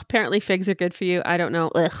 Oh, apparently figs are good for you. I don't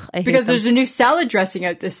know. Ugh, I hate because them. There's a new salad dressing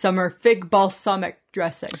out this summer, fig balsamic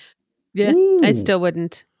dressing. Yeah, Ooh. I still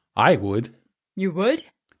wouldn't. I would. You would?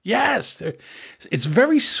 Yes. It's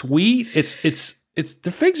very sweet. It's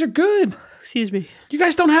the figs are good. Excuse me. You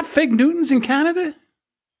guys don't have fig Newtons in Canada?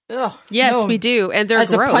 Ugh, yes, no. we do. And they're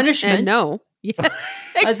as gross. A punishment. And no. Yes.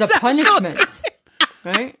 As a punishment.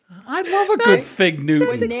 Right? I love a good fig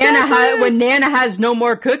Newton. When Nana has no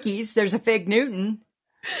more cookies, there's a fig Newton.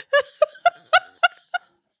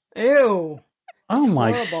 Ew. Oh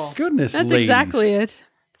my horrible. goodness, That's ladies. exactly it.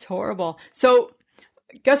 It's horrible. So,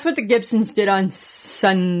 guess what the Gibsons did on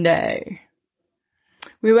Sunday?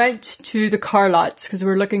 We went to the car lots because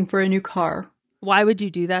we're looking for a new car. Why would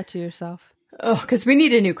you do that to yourself? Oh, because we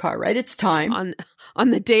need a new car, right? It's time.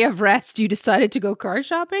 On the day of rest, you decided to go car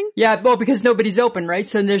shopping? Yeah, well, because nobody's open, right?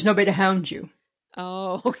 So there's nobody to hound you.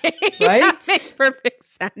 Oh, okay. Right? That makes perfect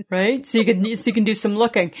sense. Right? So you can do some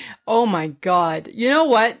looking. Oh my God. You know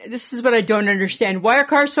what? This is what I don't understand. Why are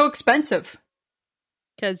cars so expensive?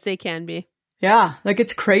 Because they can be. Yeah, like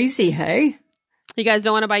it's crazy, hey? You guys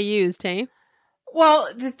don't want to buy used, hey? Well,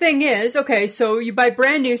 the thing is, okay, so you buy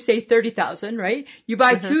brand new, say 30,000, right? You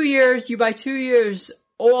buy 2 years,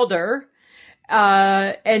 older,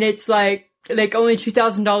 and it's like only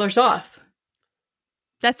 $2,000 off.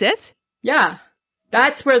 That's it? Yeah.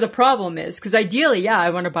 That's where the problem is. Because ideally, yeah,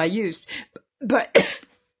 I want to buy used. But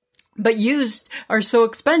used are so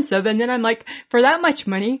expensive. And then I'm like, for that much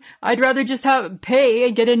money, I'd rather just pay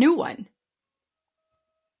and get a new one.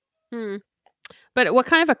 But what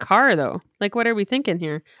kind of a car, though? Like, what are we thinking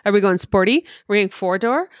here? Are we going sporty? Are we going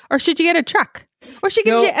 4-door? Or should you get a truck? Or should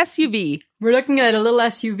you get an SUV? We're looking at a little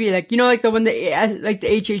SUV. Like, like the one that like the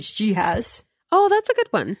HHG has. Oh, that's a good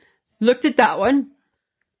one. Looked at that one.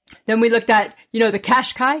 Then we looked at, the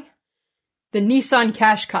Qashqai. The Nissan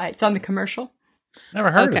Qashqai. It's on the commercial.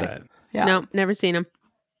 Never heard of that. Yeah. No, never seen them.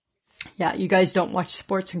 Yeah, you guys don't watch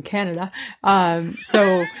sports in Canada.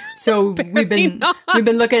 So we've been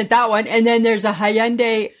looking at that one. And then there's a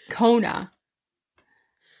Hyundai Kona.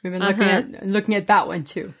 We've been looking at that one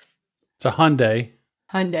too. It's a Hyundai.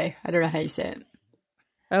 Hyundai. I don't know how you say it.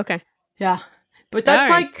 Okay. Yeah. But that's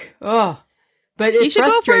right. but it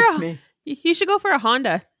frustrates me. You should go for a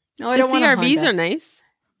Honda. No, I don't want a Honda. The CRVs are nice.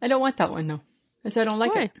 I don't want that one though. Because I don't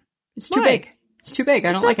like Why? it. It's too big. It's too big.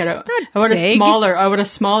 I don't like it. I want big. I want a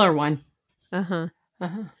smaller one.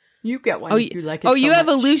 You get one if you like it. You have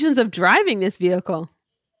illusions of driving this vehicle.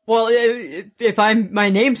 Well, if my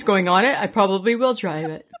name's going on it, I probably will drive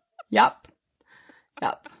it. Yep.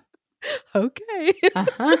 Okay.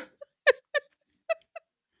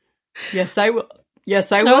 Yes, I will.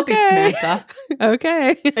 Yes, I will be, Samantha.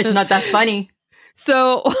 Okay. It's not that funny.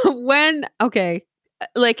 So I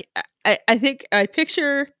think I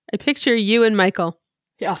picture you and Michael.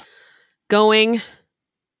 Yeah. Going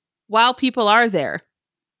while people are there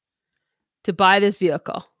to buy this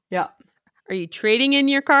vehicle. Yeah. Are you trading in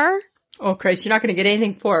your car? Oh, Christ, you're not going to get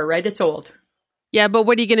anything for it, right? It's old. Yeah, but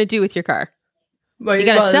what are you going to do with your car? Well, you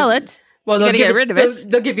got to sell it. Well, you got to get rid of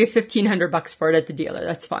it. They'll give you $1,500 for it at the dealer.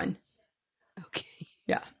 That's fine. Okay.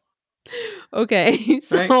 Yeah. Okay.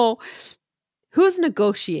 So who's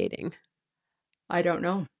negotiating? I don't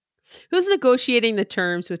know. Who's negotiating the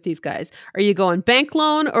terms with these guys? Are you going bank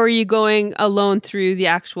loan or are you going a loan through the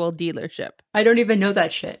actual dealership? I don't even know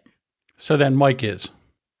that shit. So then Mike is.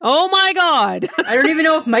 Oh my God. I don't even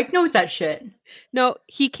know if Mike knows that shit. No,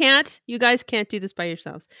 he can't. You guys can't do this by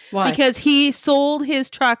yourselves. Why? Because he sold his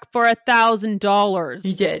truck for $1,000.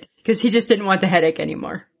 He did. Because he just didn't want the headache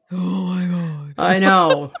anymore. Oh my God. I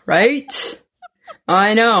know, right?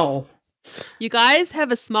 I know. You guys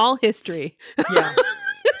have a small history. Yeah.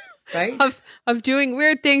 Right? Of doing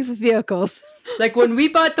weird things with vehicles. Like when we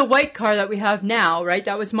bought the white car that we have now, right?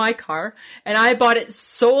 That was my car. And I bought it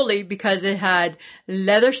solely because it had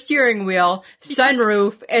leather steering wheel,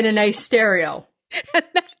 sunroof, and a nice stereo.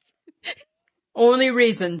 Only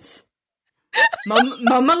reasons.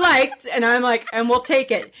 Mama liked, and I'm like, and we'll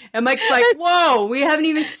take it. And Mike's like, whoa, we haven't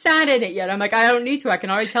even sat in it yet. I'm like, I don't need to. I can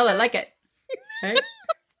already tell I like it. Right?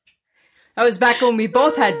 That was back when we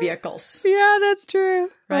both had vehicles. Yeah, that's true.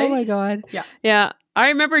 Right? Oh my God. Yeah. Yeah. I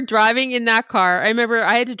remember driving in that car. I remember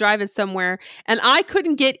I had to drive it somewhere and I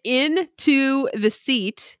couldn't get into the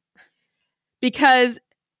seat because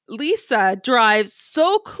Lisa drives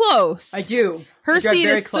so close. I do. Her seat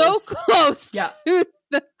is so close to the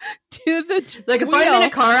like if wheel. I'm in a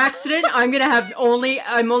car accident, I'm only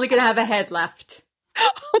gonna have a head left.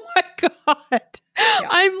 Oh my God. Yeah.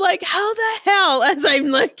 I'm like, how the hell? As I'm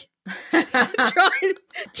like trying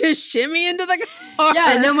to shimmy into the car.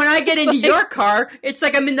 Yeah, and then when I get into your car, it's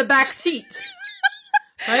like I'm in the back seat.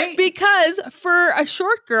 Right? Because for a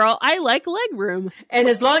short girl, I like leg room. And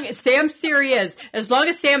as long as Sam's theory is, as long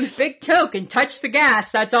as Sam's big toe can touch the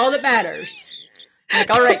gas, that's all that matters.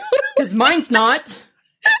 Like, all right, because mine's not.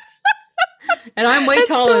 And I'm way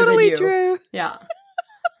taller than you. True. Yeah.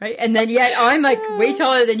 Right? And then yet I'm like way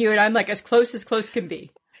taller than you, and I'm like as close can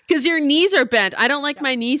be. Because your knees are bent. I don't like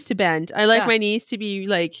my knees to bend. I like my knees to be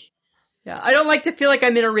like... Yeah, I don't like to feel like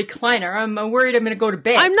I'm in a recliner. I'm worried I'm going to go to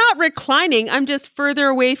bed. I'm not reclining. I'm just further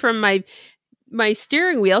away from my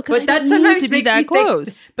steering wheel because I don't need to be that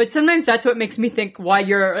close. But sometimes that's what makes me think why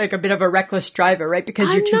you're like a bit of a reckless driver, right?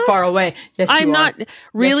 Because you're too far away. Yes, you are. I'm not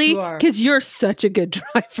really, yes, because you're such a good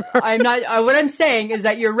driver. I'm not. What I'm saying is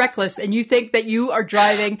that you're reckless and you think that you are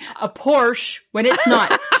driving a Porsche when it's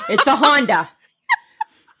not. It's a Honda,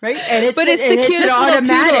 right? And it's the cutest an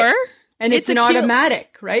automatic. Two-door. And it's an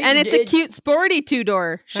automatic, right? And it's a cute, sporty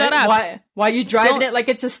two-door. Shut up. Why are you driving it like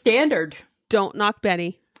it's a standard? Don't knock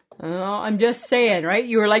Betty. Oh, I'm just saying, right?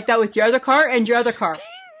 You were like that with your other car and your other car.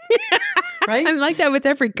 Right? I'm like that with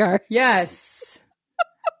every car. Yes.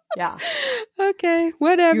 Yeah. Okay,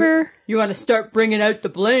 whatever. You want to start bringing out the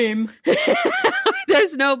blame.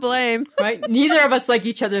 There's no blame. Right? Neither of us like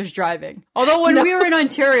each other's driving. Although when we were in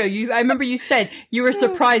Ontario, I remember you said you were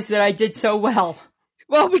surprised that I did so well.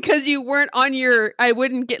 Well, because you weren't on I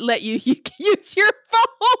wouldn't let you use your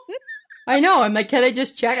phone. I know. I'm like, can I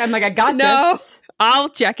just check? I'm like, I got No, this. I'll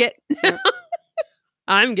check it. Yeah.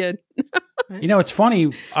 I'm good. You know, it's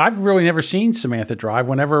funny. I've really never seen Samantha drive.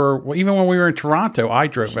 Even when we were in Toronto, I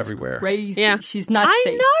drove everywhere. Crazy. Yeah. She's not I'm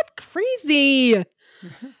safe. not crazy.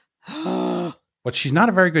 But she's not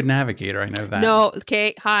a very good navigator. I know that. No,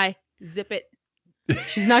 okay, hi. Zip it.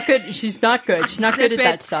 She's not good. She's not good. She's not good at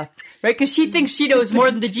that stuff. Right? Because she thinks she knows more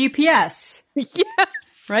than the GPS. Yes.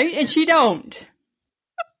 Right? And she don't.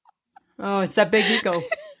 Oh, it's that big ego.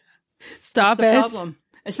 Stop That's it. the problem.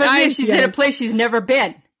 Especially if she's in a place she's never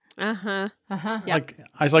been. Uh-huh. Uh-huh. Yeah. Like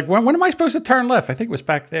I was like, when am I supposed to turn left? I think it was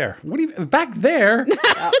back there. What do you back there?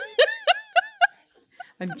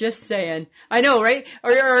 I'm just saying. I know, right?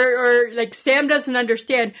 Or like Sam doesn't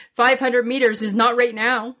understand 500 meters is not right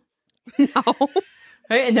now. No.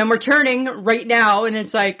 Right? And then we're turning right now and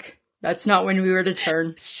it's like, that's not when we were to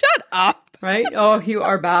turn. Shut up. Right? Oh, you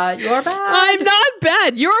are bad. You are bad. I'm not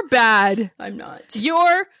bad. You're bad. I'm not. You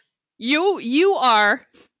are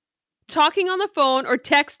talking on the phone or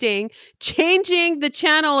texting, changing the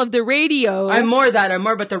channel of the radio. I'm more that. I'm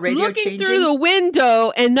more about the radio looking changing. through the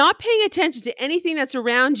window and not paying attention to anything that's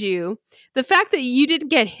around you. The fact that you didn't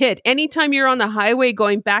get hit anytime you're on the highway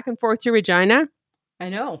going back and forth to Regina I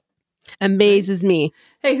know. amazes me.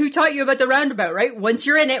 Hey, who taught you about the roundabout, right? Once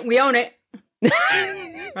you're in it, we own it.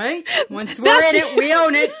 Right? Once we're in it, we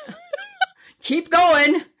own it. Keep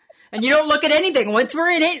going. And you don't look at anything. Once we're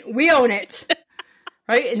in it, we own it.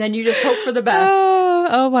 Right? And then you just hope for the best.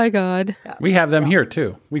 Oh my God. Yeah. We have them here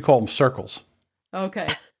too. We call them circles. Okay.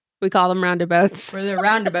 We call them roundabouts. We're the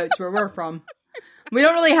roundabouts where we're from. We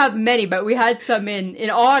don't really have many, but we had some in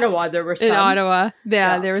Ottawa. There were some. In Ottawa.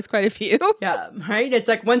 Yeah, Yeah. there was quite a few. Yeah, right? It's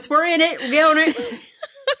like, once we're in it, we own it.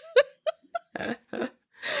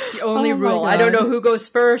 It's the only Oh my rule. I don't God. know who goes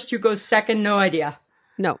first, who goes second, no idea.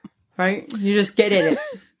 No. Right? You just get in it.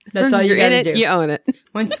 That's all you You're gotta in it, do. you own it.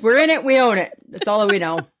 Once we're in it, we own it. That's all we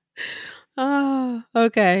know. Oh,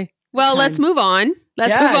 okay. Well, Time. let's move on. Let's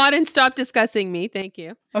Yes. move on and stop discussing me. Thank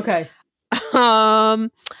you. Okay.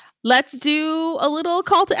 Let's do a little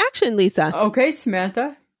call to action, Lisa. Okay,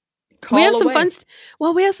 Samantha. Call we have some away. fun.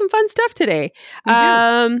 We have some fun stuff today. We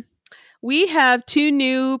do. We have two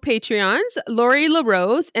new Patreons, Lori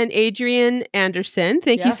LaRose and Adrian Anderson.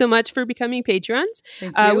 Thank you Yeah. so much for becoming Patrons.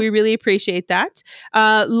 Thank you. We really appreciate that.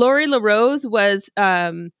 Lori LaRose was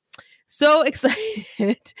so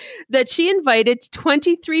excited that she invited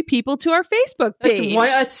 23 people to our Facebook page.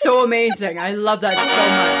 That's so amazing. I love that so much.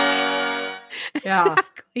 Yeah.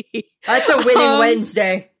 Exactly. That's a winning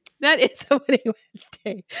Wednesday. That is a winning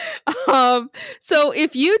Wednesday. So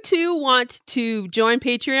if you too want to join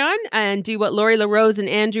Patreon and do what Lori LaRose and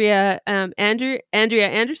Andrea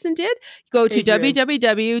Anderson did, go to Adrian.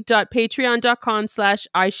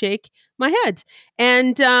 www.patreon.com/IShakeMyHead.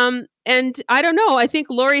 And I don't know, I think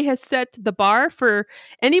Lori has set the bar for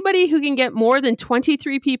anybody who can get more than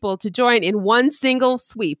 23 people to join in one single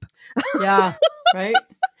sweep. Yeah. Right?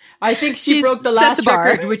 I think she She's broke the set last the bar.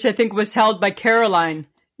 record, which I think was held by Caroline.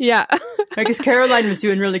 Yeah. Because Caroline was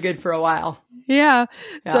doing really good for a while. Yeah.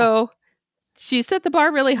 Yeah. So she set the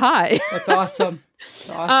bar really high. That's awesome. That's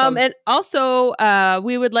awesome. And also,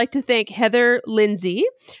 we would like to thank Heather Lindsay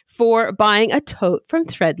for buying a tote from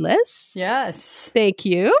Threadless. Yes. Thank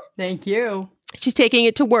you. Thank you. She's taking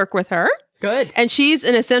it to work with her. Good. And she's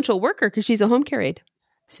an essential worker because she's a home care aide.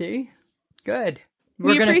 See? Good. We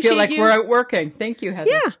We're going to feel appreciate like you. we're out working. Thank you, Heather.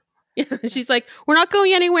 Yeah. She's like, we're not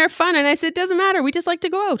going anywhere fun. And I said, doesn't matter. We just like to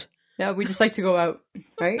go out. Yeah, we just like to go out.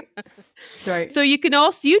 Right? That's right. So you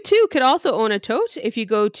too could also own a tote if you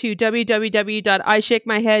go to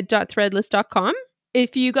www.ishakemyhead.threadless.com.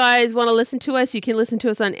 If you guys want to listen to us, you can listen to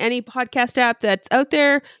us on any podcast app that's out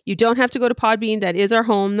there. You don't have to go to Podbean. That is our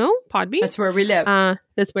home, though. Podbean. That's where we live.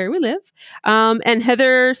 That's where we live. And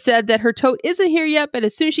Heather said that her tote isn't here yet, but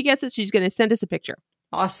as soon as she gets it, she's going to send us a picture.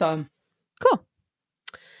 Awesome. Cool.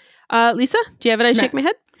 Lisa, do you have it? I shake my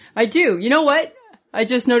head. I do. You know what? I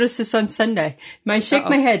just noticed this on Sunday. My shake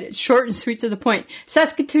my head, it's short and sweet to the point.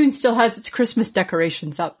 Saskatoon still has its Christmas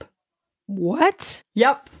decorations up. What?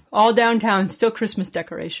 Yep. All downtown, still Christmas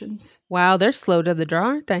decorations. Wow, they're slow to the draw,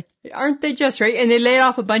 aren't they? Aren't they just right? And they laid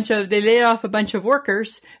off a bunch of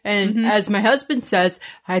workers. And as my husband says,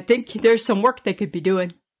 I think there's some work they could be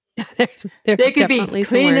doing. There's They could be definitely some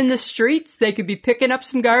cleaning work. the streets. They could be picking up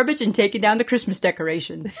some garbage and taking down the Christmas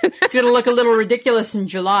decorations. It's going to look a little ridiculous in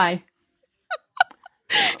July.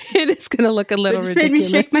 It is going to look a So it little just ridiculous.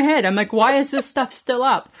 made me shake my head. I'm like, why is this stuff still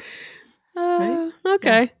up? Right?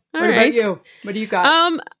 Okay. All What right. about you? What do you got?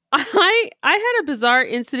 I had a bizarre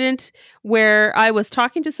incident where I was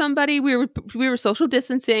talking to somebody. We were social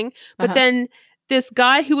distancing, but then this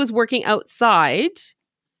guy who was working outside.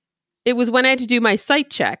 It was when I had to do my site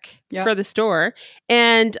check for the store,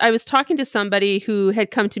 and I was talking to somebody who had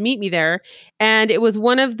come to meet me there, and it was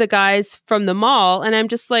one of the guys from the mall, and I'm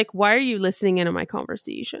just like, "Why are you listening into my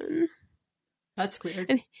conversation?" That's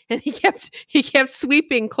weird. And he kept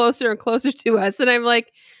sweeping closer and closer to us, and I'm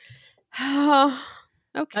like, "Oh,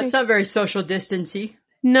 okay." That's not very social distancey.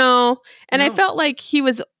 No, and I No. felt like he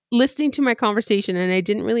was listening to my conversation, and I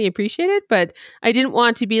didn't really appreciate it, but I didn't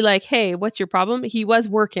want to be like, "Hey, what's your problem?" He was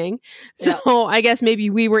working, so I guess maybe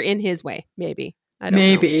we were in his way. Maybe I don't know.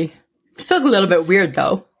 Maybe. Still a little bit weird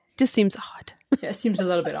though. Just seems odd. Yeah, it seems a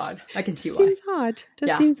little bit odd. I can see why. Seems odd.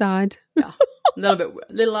 Just seems odd. Yeah, a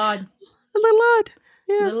little odd. A little odd.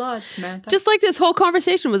 A Yeah. little odd, Samantha. Just like this whole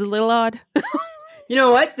conversation was a little odd. You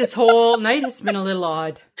know what? This whole night has been a little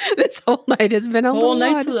odd. This whole night has been a Whole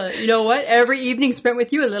little night's odd. you know what? Every evening spent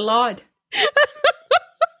with you a little odd.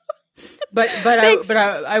 But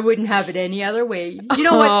I wouldn't have it any other way. You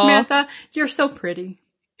know what, Aw. Samantha? You're so pretty.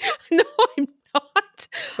 No, I'm not.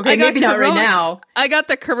 Okay, I got maybe not right now. I got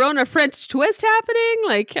the Corona French twist happening.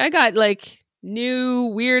 Like I got like new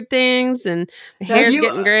weird things, and my Have hair's you-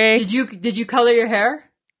 getting gray. Did you color your hair?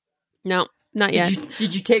 No, not yet.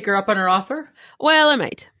 Did you take her up on her offer? Well, I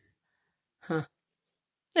might. Huh.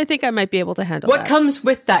 I think I might be able to handle What that. comes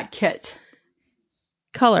with that kit?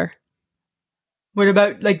 Color? What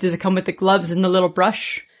about, like, does it come with the gloves and the little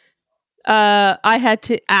brush? I had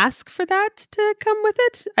to ask for that to come with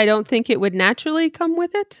it. I don't think it would naturally come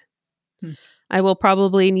with it. I will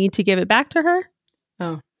probably need to give it back to her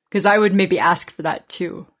Oh, because I would maybe ask for that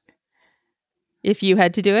too. if you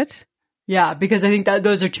had to do it. Yeah, because I think that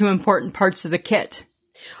those are two important parts of the kit.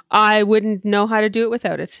 I wouldn't know how to do it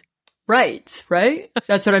without it. Right?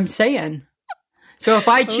 That's what I'm saying. So if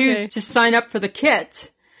I choose Okay. to sign up for the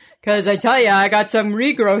kit, because I tell you, I got some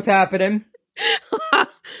regrowth happening.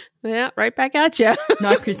 Yeah, right back at you.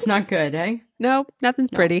 It's not good, eh? No,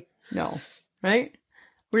 nothing's pretty. No, right?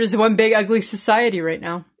 We're just one big ugly society right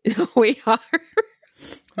now, We are.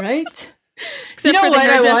 right? Except You know for the what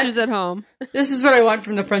I want? hairdressers at home. This is what I want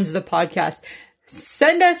from the friends of the podcast.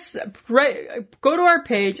 Send us, go to our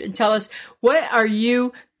page and tell us, what are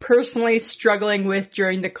you personally struggling with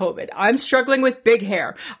during the COVID? I'm struggling with big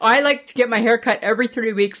hair. I like to get my hair cut every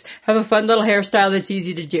 3 weeks, have a fun little hairstyle that's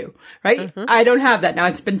easy to do, right? I don't have that now.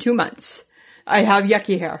 It's been 2 months. I have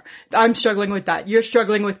yucky hair. I'm struggling with that. You're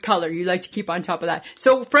struggling with color. You like to keep on top of that.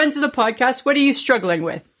 So friends of the podcast, what are you struggling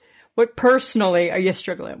with? What personally are you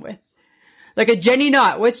struggling with? Like a Jenny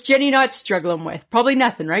Knott. What's Jenny Knott struggling with? Probably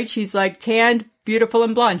nothing, right? She's like tanned, beautiful,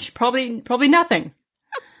 and blonde. Probably nothing.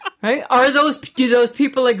 Right? Do those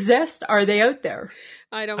people exist? Are they out there?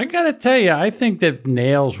 I don't. I gotta tell you, I think that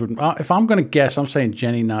nails would. If I'm gonna guess, I'm saying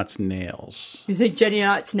Jenny Knott's nails. You think Jenny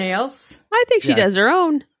Knott's nails? I think she Yeah. does her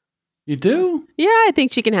own. You do? Yeah, I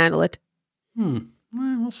think she can handle it. Well,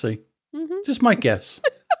 we'll see. Mm-hmm. Just my guess.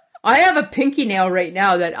 I have a pinky nail right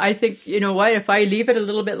now that I think, you know what, if I leave it a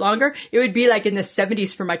little bit longer, it would be like in the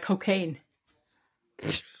 70s for my cocaine.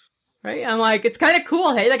 Right? I'm like, it's kind of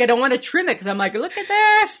cool, hey? Like, I don't want to trim it because I'm like, look at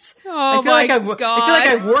this. Oh I feel my like I God. feel like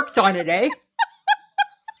I've worked on it, eh?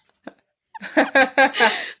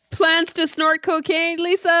 Plans to snort cocaine,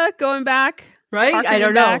 Lisa? Going back? Right? Harkening I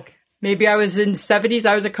don't know. back? Maybe I was in the 70s.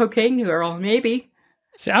 I was a cocaine girl. Maybe.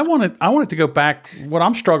 See, I wanted to go back. What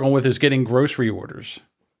I'm struggling with is getting grocery orders.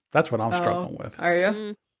 That's what I'm struggling with. Are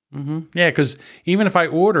you? Yeah, because even if I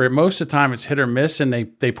order it, most of the time it's hit or miss, and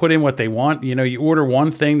they put in what they want. You know, you order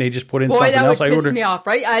one thing, they just put in Boy, something that else. would I piss ordered. me off,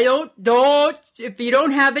 right? I don't, if you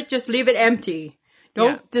don't have it, just leave it empty.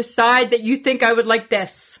 Don't decide that you think I would like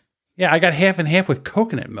this. Yeah, I got half and half with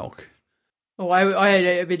coconut milk. Oh,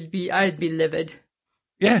 I'd be livid.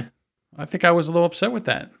 Yeah, I think I was a little upset with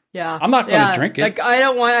that. Yeah. I'm not going to drink it. Like, I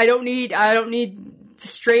don't need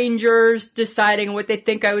strangers deciding what they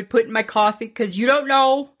think I would put in my coffee because you don't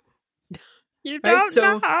know. You Right?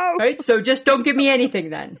 don't know. Right? So just don't give me anything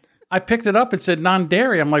then. I picked it up. It said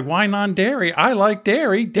non-dairy. I'm like, why non-dairy? I like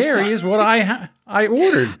dairy. Dairy is what I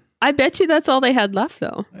ordered. I bet you that's all they had left,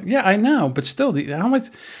 though. Yeah, I know, but still, how much?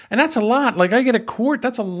 And that's a lot. Like, I get a quart.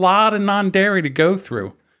 That's a lot of non-dairy to go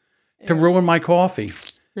through to ruin my coffee.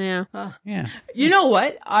 Yeah. Yeah. You know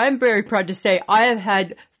what? I'm very proud to say I have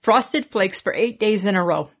had Frosted Flakes for 8 days in a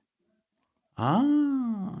row.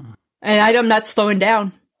 Ah. And I'm not slowing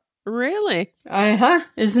down. Really?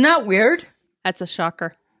 Isn't that weird? That's a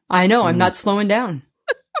shocker. I know, I'm not slowing down.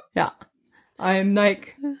 Yeah. I'm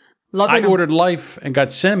like, loving I them. ordered Life and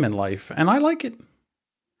got Cinnamon Life, and I like it.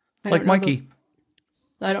 I Like don't know Mikey. those-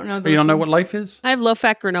 I don't know. You don't know what ones. Life is? I have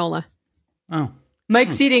low-fat granola. Oh.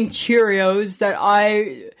 Mike's eating Cheerios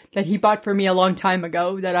that he bought for me a long time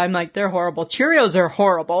ago that I'm like, they're horrible. Cheerios are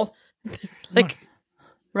horrible. Like,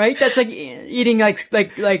 Right? That's like eating like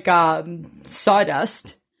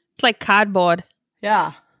sawdust. it's like cardboard.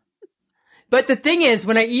 Yeah. But the thing is,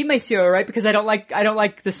 when I eat my cereal, right, because I don't like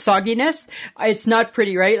the sogginess, it's not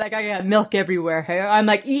pretty, right? Like I got milk everywhere. Hey? I'm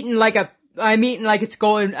eating like it's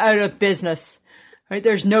going out of business. Right?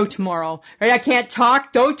 There's no tomorrow. Right? I can't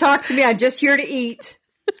talk. Don't talk to me. I'm just here to eat.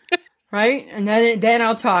 Right? And then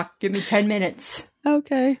I'll talk. Give me 10 minutes.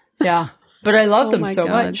 Okay. Yeah. But I love them my so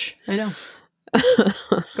God. much. I know.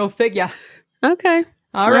 Go figure. Okay.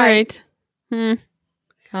 All right.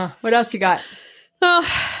 What else you got? Oh,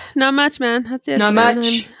 not much, man. That's it. Not man.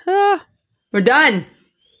 much. I'm We're done.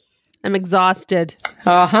 exhausted.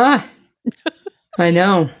 Uh-huh. I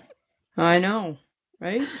know.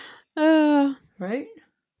 Right? Right?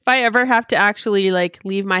 If I ever have to actually like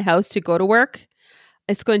leave my house to go to work,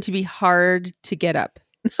 it's going to be hard to get up.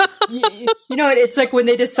 You know, it's like when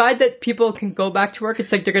they decide that people can go back to work,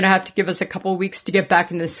 it's like they're going to have to give us a couple weeks to get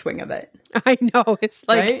back in the swing of it. I know. It's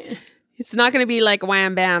like, Right? it's not going to be like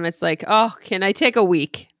wham bam. It's like, oh, can I take a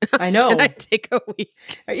week? I know. Can I take a week?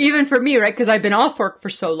 Even for me, right? Because I've been off work for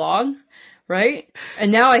so long, right?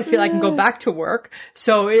 And now I feel I can go back to work.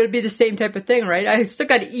 So it'll be the same type of thing, right? I still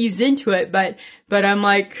got to ease into it, but I'm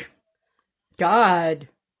like, God,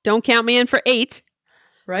 Don't count me in for 8.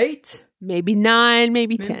 right? Maybe 9,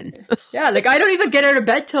 maybe 10. Yeah, like I don't even get out of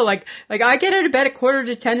bed till like I get out of bed at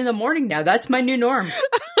 9:45 in the morning now. That's my new norm.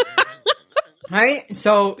 Right?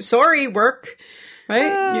 So sorry, work.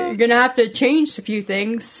 Right? You're gonna have to change a few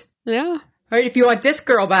things. Yeah. Right? If you want this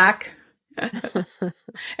girl back.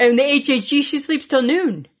 And the HHG, she sleeps till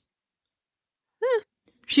noon.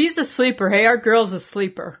 She's a sleeper. Hey, our girl's a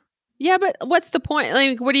sleeper. Yeah, but what's the point?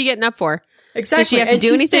 Like, what are you getting up for? Exactly. Does she have to And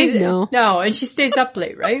do anything? stays- No. No, and she stays up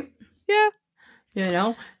late, right? Yeah. You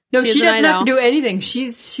know? No, She's she a doesn't night have to owl. do anything.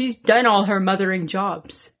 She's done all her mothering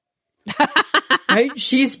jobs. Right?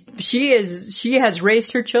 She has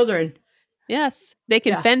raised her children. Yes. They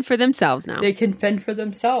can Yeah. fend for themselves now. They can fend for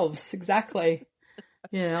themselves. Exactly.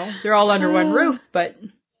 You know, they're all under one roof, but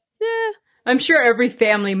Yeah. I'm sure every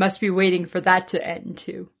family must be waiting for that to end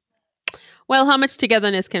too. Well, how much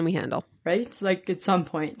togetherness can we handle? Right? Like at some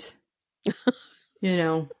point. You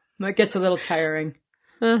know, it gets a little tiring.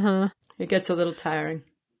 Uh-huh. It gets a little tiring.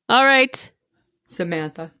 All right.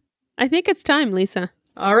 Samantha. I think it's time, Lisa.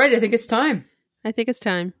 All right, I think it's time. I think it's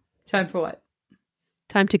time. Time for what?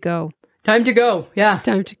 Time to go. Time to go. Yeah.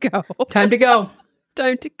 Time to go. Time to go.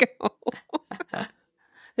 Time to go. I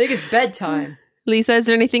think it's bedtime. Lisa, is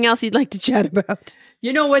there anything else you'd like to chat about?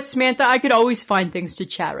 You know what, Samantha? I could always find things to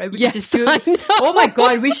chat, right? We could Yes, just do I know. Oh my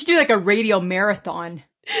God, we should do like a radio marathon,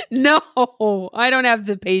 No, I don't have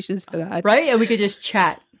the patience for that. right? And we could just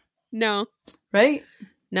chat, No, right?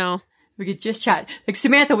 no. We could just chat. Like,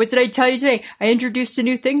 Samantha, what did I tell you today? I introduced a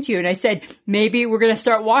new thing to you and I said, maybe we're going to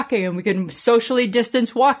start walking and we can socially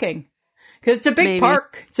distance walking. Because it's a big Maybe.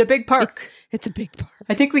 park. It's a big park. It's a big part.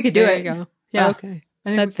 I think we could do There it. you go. Yeah. Okay. I think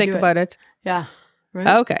we Let's could think do about it. Yeah. Right?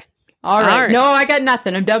 Okay. All right. All right. No, I got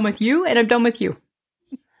nothing. I'm done with you and I'm done with you.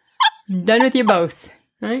 I'm done with you both.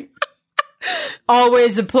 Right?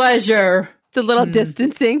 Always a pleasure. It's a little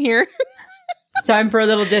distancing here. It's time for a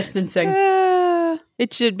little distancing.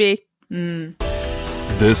 It should be.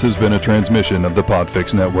 This has been a transmission of the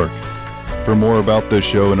Podfix Network. For more about this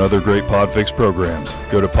show and other great Podfix programs,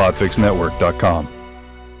 go to podfixnetwork.com.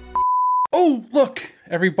 Oh, look,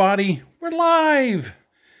 everybody, we're live.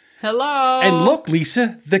 Hello. And look,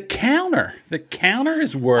 Lisa, the counter. The counter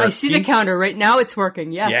is working. I see the counter right now. It's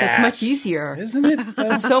working. Yes, that's much easier. Isn't it?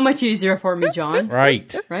 That's so much easier for me, John.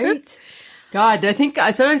 Right. Right? God,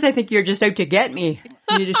 sometimes I think you're just out to get me.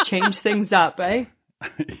 You just change things up, eh?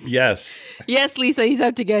 Yes. Yes, Lisa, he's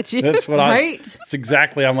out to get you. That's what Right? That's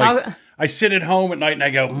exactly. I'm like, How- I sit at home at night and I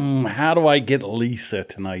go, how do I get Lisa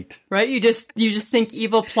tonight? Right? You just think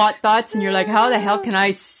evil plot thoughts, and you're like, how the hell can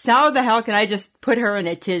I just put her in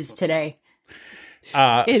a tiz today?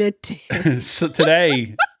 In a So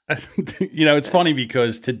today, it's funny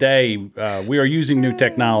because today we are using new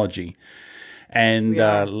technology. And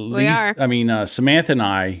Samantha and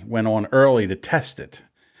I went on early to test it.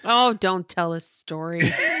 Oh, don't tell a story.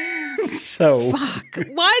 So Fuck.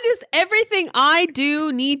 Why does everything I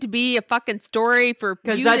do need to be a fucking story for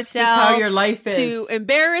Because you that's to tell? just how your life is. To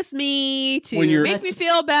embarrass me, to When you're- make me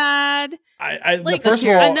feel bad. I Like, first of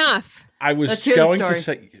all, enough. I was Let's hear the going to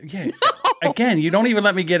story. say, yeah, again, you don't even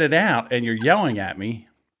let me get it out, and you're yelling at me.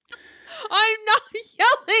 I'm not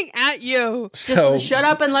yelling at you. So Just shut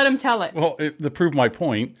up and let him tell it. Well, to prove my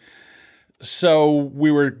point. So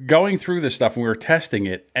we were going through this stuff and we were testing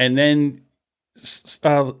it. And then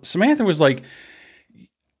Samantha was like,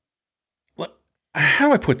 how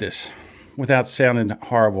do I put this without sounding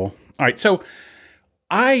horrible? All right. So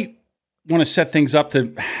I want to set things up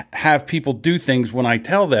to have people do things when I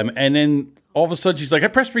tell them. And then all of a sudden she's like, I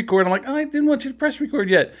pressed record. I'm like, I didn't want you to press record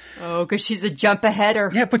yet. Oh, because she's a jump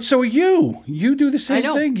aheader. Yeah, but so are you. You do the same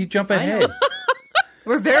thing. You jump ahead.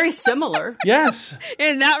 We're very similar. Yes.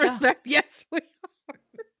 In that respect, yes, we are.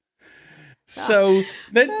 So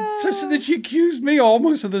then she accused me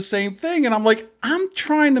almost of the same thing. And I'm like, I'm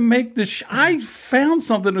trying to make this. I found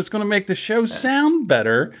something that's going to make the show sound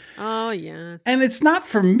better. Oh, yeah. And it's not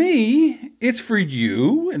for me. It's for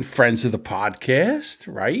you and friends of the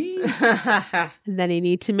podcast, right? And then you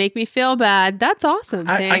need to make me feel bad. That's awesome.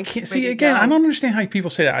 I Thanks. can't see again. I don't understand how people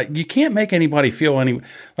say that. You can't make anybody feel any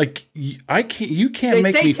like I can't. You can't They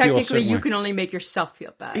make say me feel a technically certain you way. can only make yourself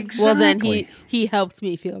feel bad. Exactly. Well, then he helped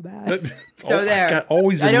me feel bad. So there. I got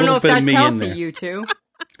always a I don't know little if bit of that's me in healthy, there. you two.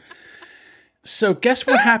 So guess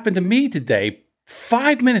what happened to me today?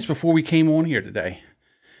 5 minutes before we came on here today.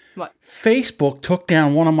 What? Facebook took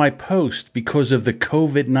down one of my posts because of the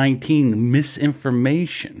COVID-19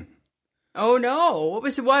 misinformation. Oh no! What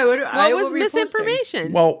was why? What was were you posting?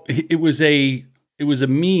 misinformation? Well, it was a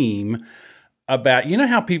meme about, you know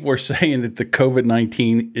how people are saying that the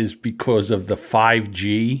COVID-19 is because of the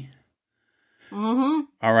 5G? Mm-hmm.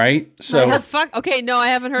 All right. So That's fuck. Okay, no, I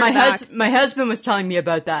haven't heard of that. My husband was telling me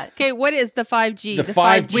about that. Okay, what is the 5G? The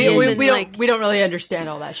 5G We don't really understand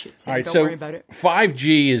all that shit. So all right, don't so worry about it.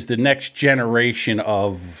 5G is the next generation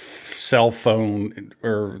of cell phone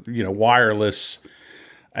or wireless,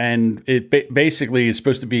 and it basically is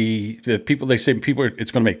supposed to be the people. They say people.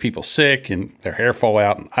 It's going to make people sick and their hair fall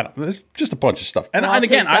out, and there's just a bunch of stuff. And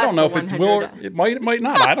again, I don't know if it's will. It might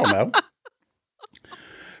not. I don't know.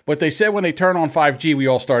 But they said when they turn on 5G, we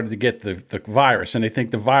all started to get the virus, and they think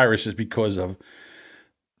the virus is because of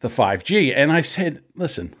the 5G. And I said,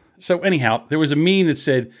 listen. So anyhow, there was a meme that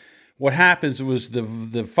said what happens was the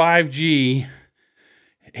 5G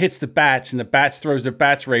hits the bats, and the bats throws their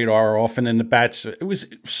bats radar off, and then the bats. It was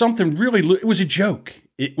something really. It was a joke.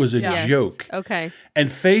 It was a joke. Okay. And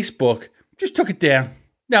Facebook just took it down.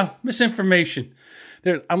 No, misinformation.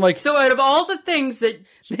 I'm like, so out of all the things that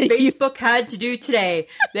Facebook had to do today,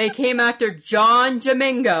 they came after John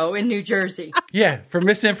Jamingo in New Jersey. Yeah, for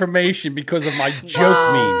misinformation because of my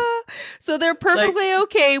joke meme. So they're perfectly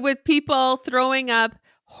okay with people throwing up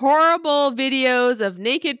horrible videos of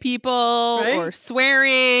naked people or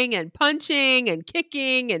swearing and punching and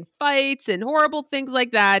kicking and fights and horrible things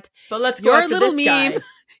like that. But let's go after this guy.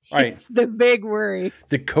 Right. It's the big worry.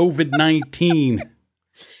 The COVID-19.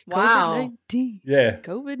 Wow. COVID-19. Yeah.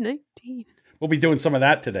 COVID-19. We'll be doing some of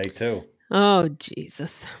that today, too. Oh,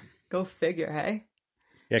 Jesus. Go figure, hey?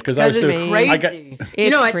 Yeah, because I was doing crazy. You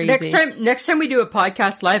know what? Crazy. Next time we do a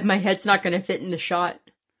podcast live, my head's not going to fit in the shot.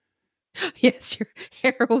 Yes, your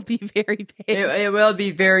hair will be very big. It will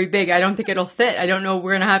be very big. I don't think it'll fit. I don't know.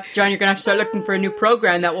 We're going to have, John, you're going to have to start looking for a new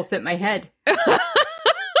program that will fit my head.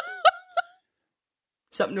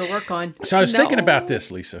 Something to work on. So I was thinking about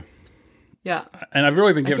this, Lisa. Yeah. And I've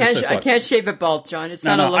really been giving this a thought. I can't shave it bald, John. It's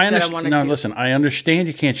not a look that I want to do. No, listen, I understand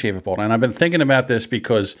you can't shave it bald. And I've been thinking about this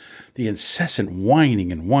because the incessant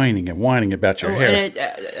whining and whining and whining about your hair. And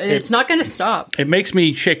it's not going to stop. It makes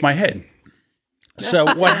me shake my head. So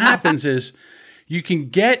what happens is you can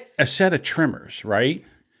get a set of trimmers, right?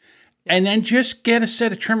 And then just get a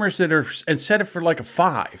set of trimmers that are, and set it for like a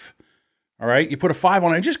 5. All right? You put a 5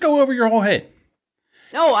 on it and just go over your whole head.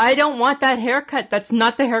 No, I don't want that haircut. That's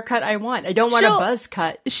not the haircut I want. I don't want a buzz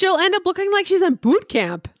cut. She'll end up looking like she's in boot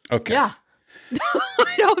camp. Okay. Yeah.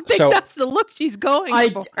 I don't think that's the look she's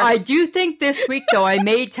going for. I do think this week, though, I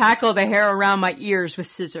may tackle the hair around my ears with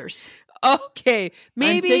scissors. Okay.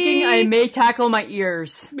 Maybe. I'm thinking I may tackle my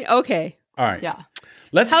ears. Okay. All right. Yeah.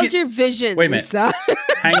 How's your vision, Wait a minute. Lisa?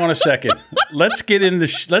 Hang on a second. Let's get into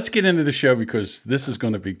the show because this is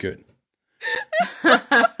going to be good.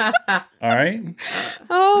 All right.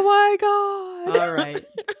 Oh my God. All right.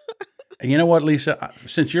 You know what, Lisa?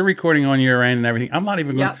 Since you're recording on your end and everything, I'm not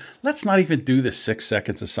even going. Yep. Let's not even do the 6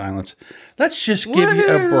 seconds of silence. Let's just give you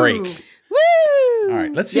a break. Woo! All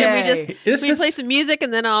right. Let's see. Can we play some music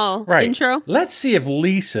and then I'll intro? Let's see if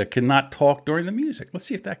Lisa cannot talk during the music. Let's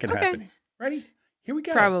see if that can happen. Ready? Here we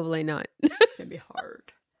go. Probably not. It's going to be hard.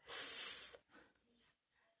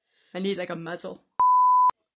 I need like a muzzle.